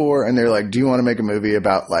this before. And they're like, do you want to make a movie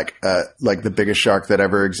about like the biggest shark that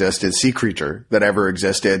ever existed, sea creature that ever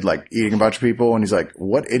existed, like eating a bunch of people? And he's like,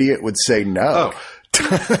 what idiot would say no? Oh.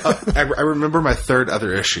 I remember my third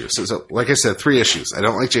other issue. So, like I said, 3 issues. I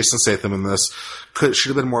don't like Jason Statham in this. Should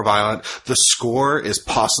have been more violent. The score is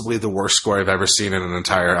possibly the worst score I've ever seen in an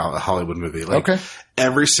entire Hollywood movie. Like,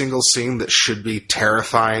 every single scene that should be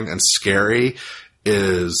terrifying and scary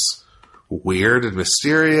is weird and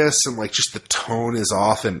mysterious, and like just the tone is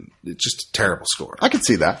off, and it's just a terrible score. I could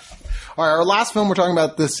see that. All right, our last film we're talking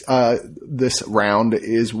about this round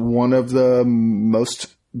is one of the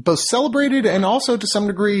most both celebrated and also to some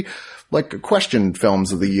degree like questioned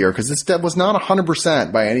films of the year, because this was not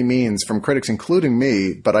 100% by any means from critics, including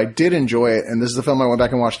me, but I did enjoy it. And this is a film I went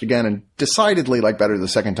back and watched again and decidedly like better the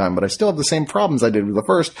second time, but I still have the same problems I did with the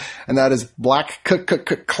first, and that is Black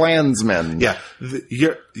Klansman. Yeah.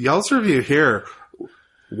 Y'all's review here,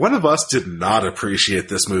 one of us did not appreciate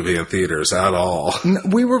this movie in theaters at all.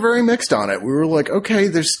 We were very mixed on it. We were like, okay,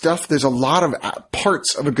 there's a lot of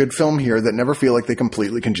parts of a good film here that never feel like they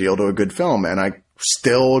completely congeal to a good film. And I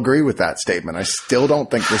still agree with that statement. I still don't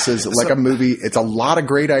think this is like a movie. It's a lot of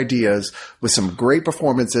great ideas with some great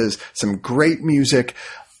performances, some great music,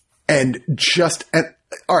 and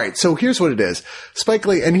all right, so here's what it is. Spike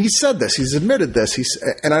Lee, and he said this, he's admitted this,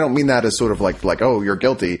 and I don't mean that as sort of like, oh, you're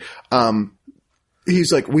guilty.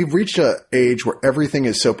 He's like, we've reached an age where everything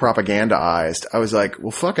is so propagandized. I was like,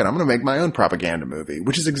 well, fuck it. I'm going to make my own propaganda movie,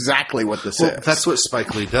 which is exactly what this is. That's what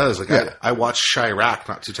Spike Lee does. Like, I watched Chirac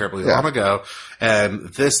not too terribly long ago,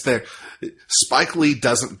 and Spike Lee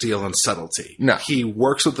doesn't deal in subtlety. No. He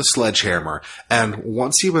works with the sledgehammer. And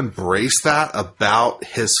once you embrace that about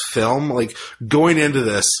his film, like going into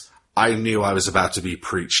this, I knew I was about to be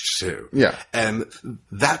preached to. Yeah. And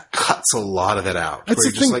that cuts a lot of it out. Where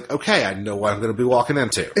you're just like, okay, I know what I'm going to be walking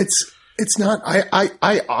into. It's not,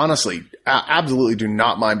 I honestly absolutely do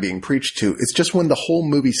not mind being preached to. It's just when the whole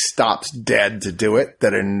movie stops dead to do it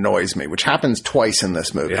that annoys me, which happens twice in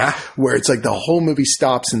this movie. Yeah. Where it's like the whole movie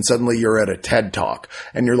stops and suddenly you're at a TED Talk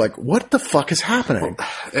and you're like, what the fuck is happening?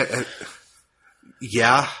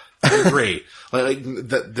 Yeah, I agree.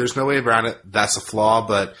 There's no way around it. That's a flaw,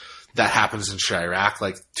 but that happens in Chirac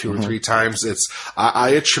like 2 or 3 times.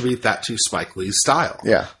 I attribute that to Spike Lee's style.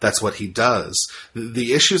 Yeah. That's what he does.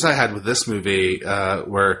 The issues I had with this movie,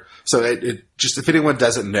 just if anyone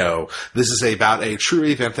doesn't know, this is about a true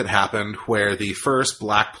event that happened where the first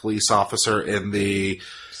black police officer in the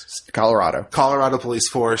Colorado police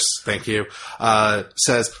force, thank you,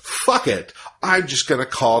 says, fuck it. I'm just going to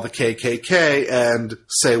call the KKK and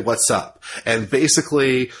say what's up. And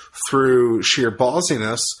basically, through sheer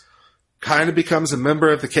ballsiness, kind of becomes a member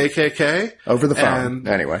of the KKK. Over the phone. And,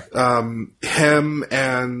 anyway. Him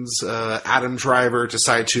and Adam Driver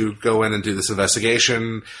decide to go in and do this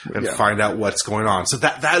investigation and find out what's going on. So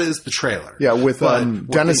that is the trailer. Yeah, with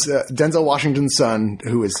Denzel Washington's son,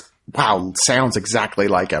 who is... Wow, sounds exactly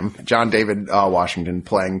like him. John David Washington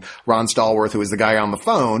playing Ron Stallworth, who is the guy on the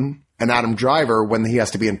phone, and Adam Driver, when he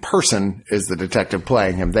has to be in person, is the detective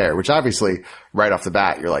playing him there, which obviously, right off the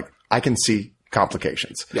bat, you're like, I can see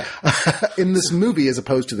complications. Yeah. In this movie, as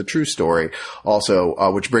opposed to the true story,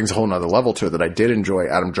 also, which brings a whole nother level to it that I did enjoy.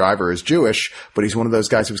 Adam Driver is Jewish, but he's one of those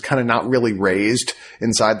guys who's kind of not really raised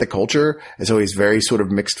inside the culture, and so he's very sort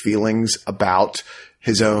of mixed feelings about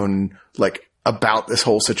his own, about this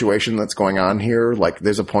whole situation that's going on here. Like,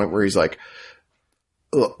 there's a point where he's like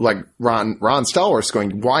Ron Stallworth's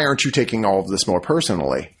going, why aren't you taking all of this more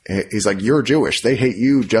personally? He's like, you're Jewish. They hate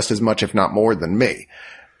you just as much, if not more, than me.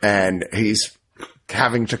 And he's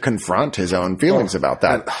having to confront his own feelings about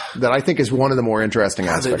that I think is one of the more interesting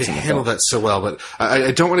aspects. They handle that so well, but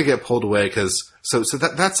I don't want to get pulled away because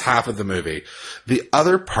that's half of the movie. The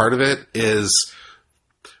other part of it is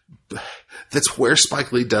that's where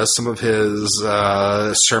Spike Lee does some of his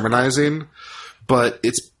sermonizing, but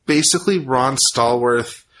it's basically Ron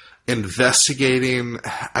Stallworth investigating,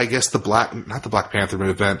 I guess not the Black Panther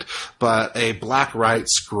movement, but a black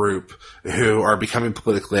rights group who are becoming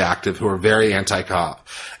politically active, who are very anti-cop.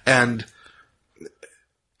 And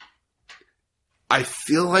I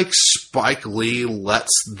feel like Spike Lee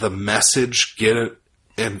lets the message get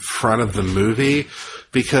in front of the movie,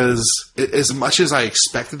 because as much as I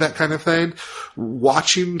expected that kind of thing,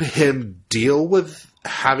 watching him deal with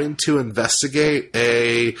having to investigate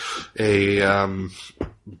a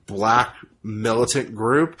black militant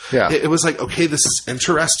group, it was like, okay, this is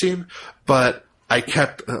interesting, but I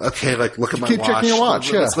kept look at my keep watch. Checking your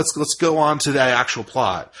watch. Let's go on to the actual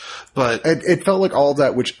plot. But it felt like all of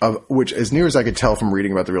that, which as near as I could tell from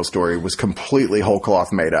reading about the real story, was completely whole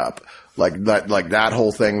cloth made up. Like that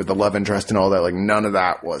whole thing with the love interest and all that, like none of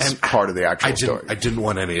that was part of the actual story. I didn't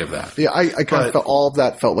want any of that. Yeah, I kind of felt all of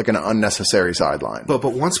that felt like an unnecessary sideline. But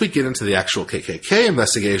once we get into the actual KKK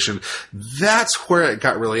investigation, that's where it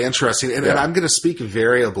got really interesting. And I'm going to speak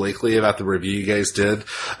very obliquely about the review you guys did.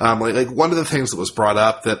 Like one of the things that was brought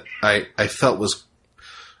up that I felt was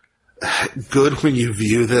good when you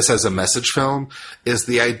view this as a message film is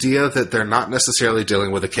the idea that they're not necessarily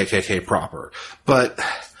dealing with a KKK proper, but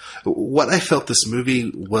what I felt this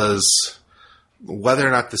movie was, whether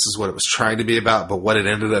or not this is what it was trying to be about, but what it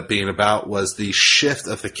ended up being about was the shift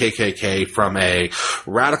of the KKK from a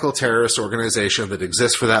radical terrorist organization that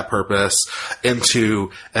exists for that purpose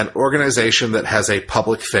into an organization that has a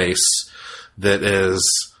public face that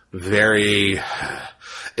is very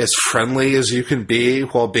as friendly as you can be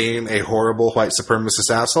while being a horrible white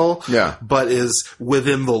supremacist asshole, but is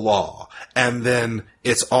within the law. And then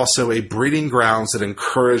it's also a breeding grounds that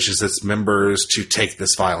encourages its members to take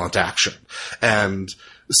this violent action. And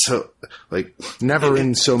so, like... Never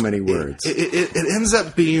in so many words. It ends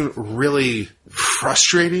up being really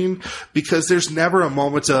frustrating because there's never a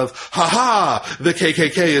moment of, ha-ha, the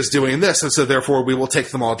KKK is doing this, and so therefore we will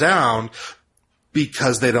take them all down.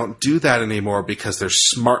 Because they don't do that anymore because they're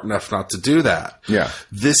smart enough not to do that. Yeah.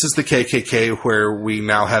 This is the KKK where we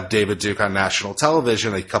now have David Duke on national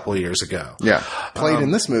television a couple of years ago. Yeah. Played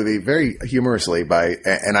in this movie very humorously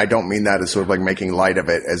and I don't mean that as sort of like making light of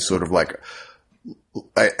it, as sort of like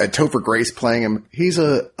a Topher Grace playing him. He's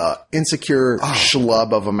a insecure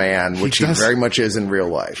schlub of a man, which he very much is in real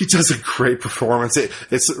life. He does a great performance. It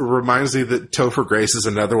reminds me that Topher Grace is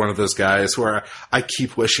another one of those guys where I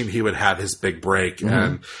keep wishing he would have his big break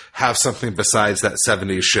and have something besides that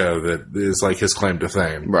 70s show that is like his claim to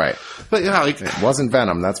fame. Right. But yeah, it wasn't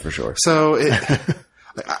Venom, that's for sure. So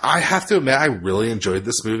I have to admit, I really enjoyed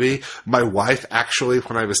this movie. My wife actually,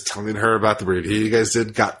 when I was telling her about the review you guys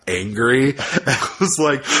did, got angry. I was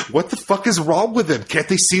like, what the fuck is wrong with them? Can't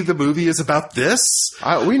they see the movie is about this?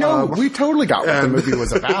 We know, we totally got what the movie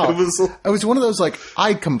was about. It was one of those, like,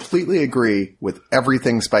 I completely agree with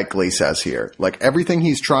everything Spike Lee says here. Like, everything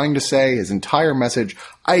he's trying to say, his entire message,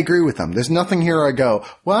 I agree with him. There's nothing here I go,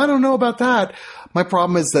 well, I don't know about that. My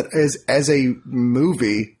problem is that as a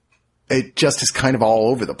movie, it just is kind of all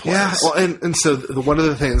over the place. Yeah, well, and so one of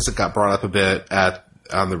the things that got brought up a bit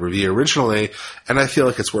on the review originally, and I feel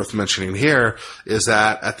like it's worth mentioning here, is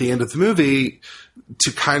that at the end of the movie,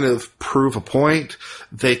 to kind of prove a point,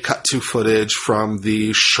 they cut to footage from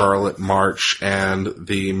the Charlotte March and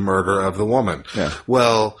the murder of the woman. Yeah.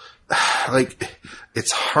 Well, like,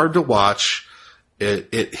 it's hard to watch.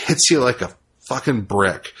 It hits you like a fucking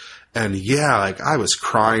brick. And yeah, like I was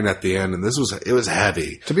crying at the end, and it was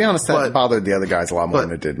heavy. To be honest, that bothered the other guys a lot more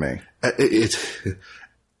than it did me.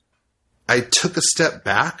 I took a step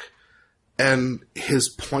back, and his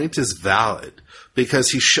point is valid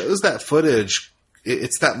because he shows that footage.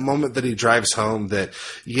 It's that moment that he drives home that,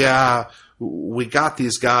 yeah, we got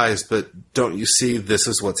these guys, but don't you see this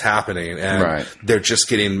is what's happening? And they're just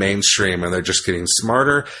getting mainstream and they're just getting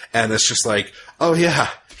smarter. And it's just like, oh yeah,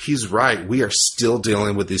 he's right. We are still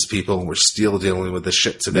dealing with these people and we're still dealing with this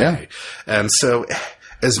shit today. Yeah. And so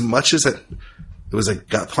as much as it was a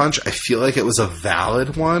gut punch, I feel like it was a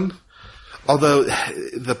valid one. Although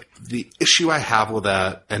the issue I have with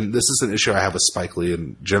that, and this is an issue I have with Spike Lee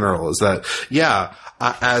in general, is that,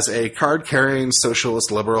 as a card-carrying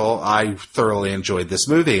socialist liberal, I thoroughly enjoyed this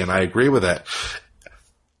movie, and I agree with it.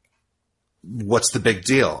 What's the big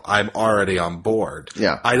deal? I'm already on board.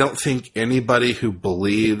 Yeah. I don't think anybody who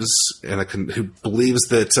believes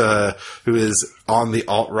that who is on the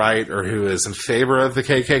alt-right or who is in favor of the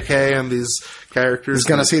KKK and these characters is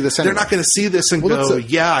going to see this anyway. They're not going to see this and go,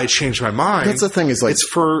 yeah, I changed my mind. That's the thing, is like, it's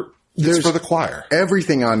for the choir.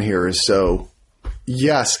 Everything on here is so,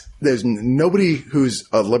 yes, there's nobody who's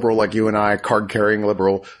a liberal like you and I, card-carrying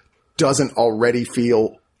liberal, doesn't already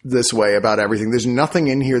feel this way about everything. There's nothing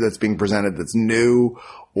in here that's being presented that's new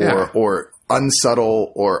or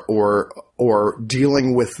unsubtle or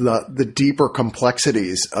dealing with the deeper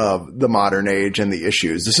complexities of the modern age and the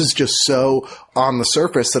issues. This is just so on the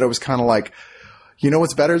surface that I was kind of like, you know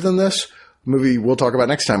what's better than this? Movie we'll talk about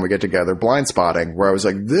next time we get together, Blind Spotting, where I was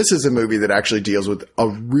like, this is a movie that actually deals with a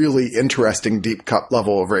really interesting deep cut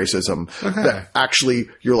level of racism that actually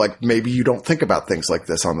you're like, maybe you don't think about things like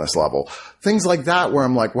this on this level. Things like that where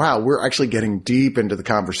I'm like, wow, we're actually getting deep into the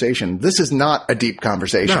conversation. This is not a deep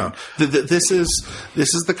conversation. No, this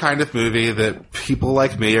is the kind of movie that people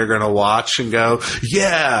like me are going to watch and go,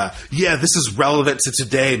 yeah, this is relevant to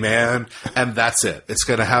today, man. And that's it. It's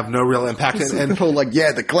going to have no real impact. And people like,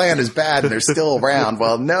 yeah, the Klan is bad and they're still around.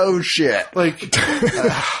 Well, no shit. Like,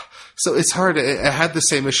 so it's hard. I had the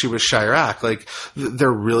same issue with Chirac. Like, they're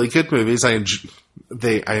really good movies. I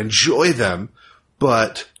enjoy them,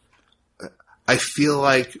 but I feel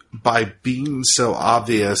like by being so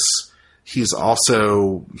obvious, he's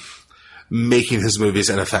also making his movies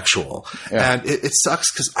ineffectual. Yeah. And it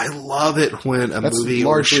sucks because I love it when a movie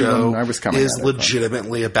or show is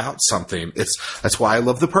legitimately about something. That's why I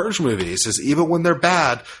love the Purge movies, is even when they're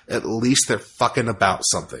bad, at least they're fucking about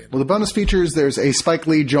something. Well, the bonus features, there's a Spike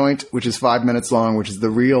Lee joint, which is 5 minutes long, which is the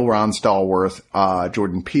real Ron Stallworth,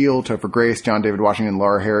 Jordan Peele, Topher Grace, John David Washington,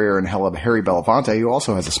 Laura Harrier, and Harry Belafonte, who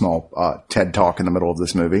also has a small TED Talk in the middle of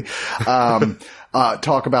this movie.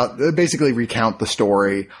 Talk about, basically recount the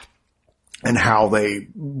story and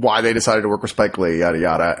why they decided to work with Spike Lee, yada,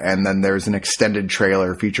 yada. And then there's an extended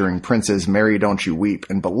trailer featuring Prince's Mary Don't You Weep.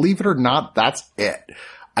 And believe it or not, that's it.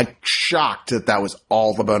 I'm shocked that was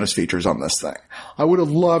all the bonus features on this thing. I would have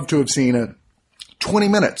loved to have seen it 20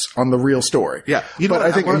 minutes on the real story. Yeah. But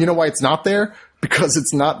I think, you know why it's not there? Because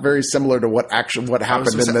it's not very similar to what happened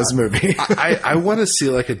in this movie. I want to see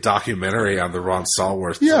like a documentary on the Ron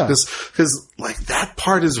Stallworth. Yeah. Because like that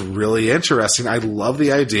part is really interesting. I love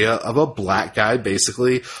the idea of a black guy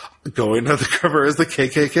basically going to the cover as the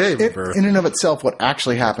KKK member. In and of itself, what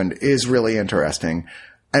actually happened is really interesting.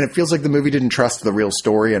 And it feels like the movie didn't trust the real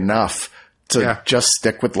story enough to just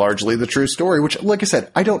stick with largely the true story, which, like I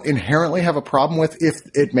said, I don't inherently have a problem with if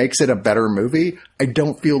it makes it a better movie. I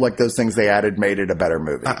don't feel like those things they added made it a better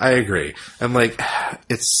movie. I agree. And like,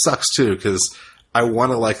 it sucks too, because I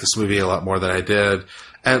want to like this movie a lot more than I did.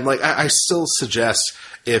 And like, I still suggest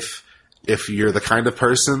if you're the kind of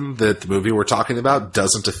person that the movie we're talking about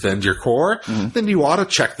doesn't offend your core, then you ought to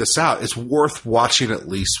check this out. It's worth watching at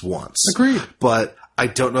least once. Agreed. But I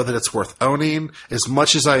don't know that it's worth owning. As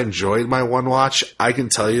much as I enjoyed my one watch, I can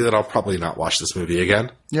tell you that I'll probably not watch this movie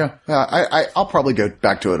again. Yeah. I'll probably go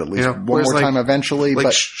back to it at least one more time eventually. Like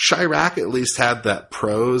but Chirac at least had that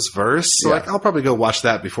prose verse. So like, I'll probably go watch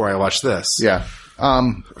that before I watch this. Yeah.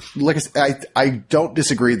 Like I said, I don't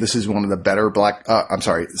disagree. This is one of the better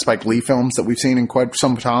Spike Lee films that we've seen in quite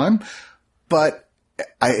some time, but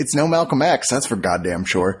it's no Malcolm X. That's for goddamn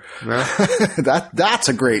sure. No. That's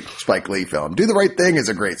a great Spike Lee film. Do the Right Thing is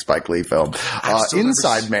a great Spike Lee film.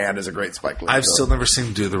 Inside Man is a great Spike Lee film. I've still never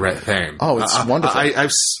seen Do the Right Thing. Oh, it's wonderful.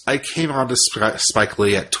 I came on to Spike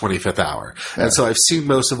Lee at 25th Hour. Yeah. And so I've seen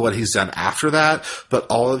most of what he's done after that, but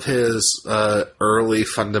all of his early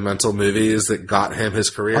fundamental movies that got him his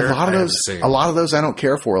career, a lot of those I don't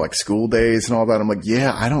care for, like School Days and all that. I'm like,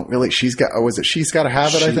 yeah, I don't really, She's Got to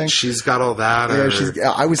Have It, I think? She's Got All That.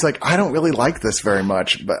 Yeah, I was like, I don't really like this very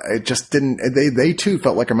much, but it just didn't, they too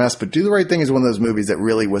felt like a mess, but Do the Right Thing is one of those movies that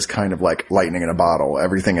really was kind of like lightning in a bottle.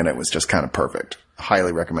 Everything in it was just kind of perfect.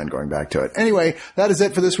 Highly recommend going back to it. Anyway, that is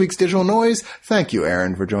it for this week's Digital Noise. Thank you,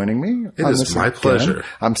 Aaron, for joining me. It is my pleasure.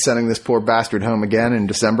 I'm sending this poor bastard home again in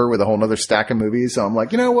December with a whole nother stack of movies. So I'm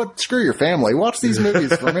like, you know what? Screw your family. Watch these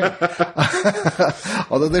movies for me.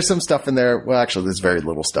 Although there's some stuff in there. Well, actually, there's very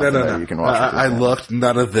little stuff in there you can watch. I looked.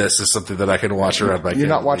 None of this is something that I can watch around my kids. You're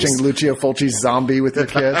not watching Lucio Fulci's Zombie with your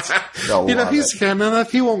kids? He's canon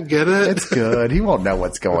enough. He won't get it. It's good. He won't know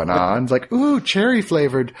what's going on. It's like, ooh, cherry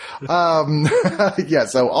flavored. Yeah,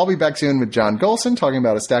 so I'll be back soon with John Golson talking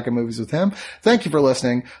about a stack of movies with him. Thank you for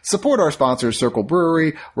listening. Support our sponsors, Circle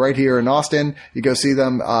Brewery, right here in Austin. You go see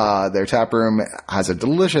them. Their tap room has a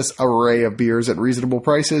delicious array of beers at reasonable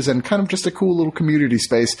prices and kind of just a cool little community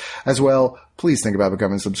space as well. Please think about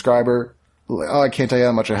becoming a subscriber. I can't tell you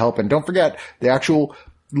how much it helps. And don't forget the actual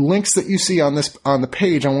links that you see on the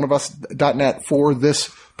page on oneofus.net for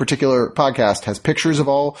this particular podcast has pictures of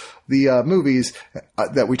all the movies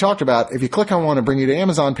that we talked about. If you click on one, it'll bring you to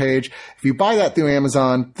Amazon page. If you buy that through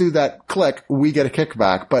Amazon, through that click, we get a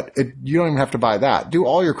kickback, but you don't even have to buy that. Do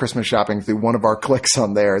all your Christmas shopping through one of our clicks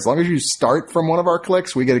on there. As long as you start from one of our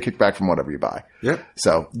clicks, we get a kickback from whatever you buy. Yep.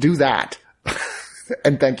 So do that.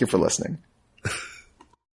 And thank you for listening.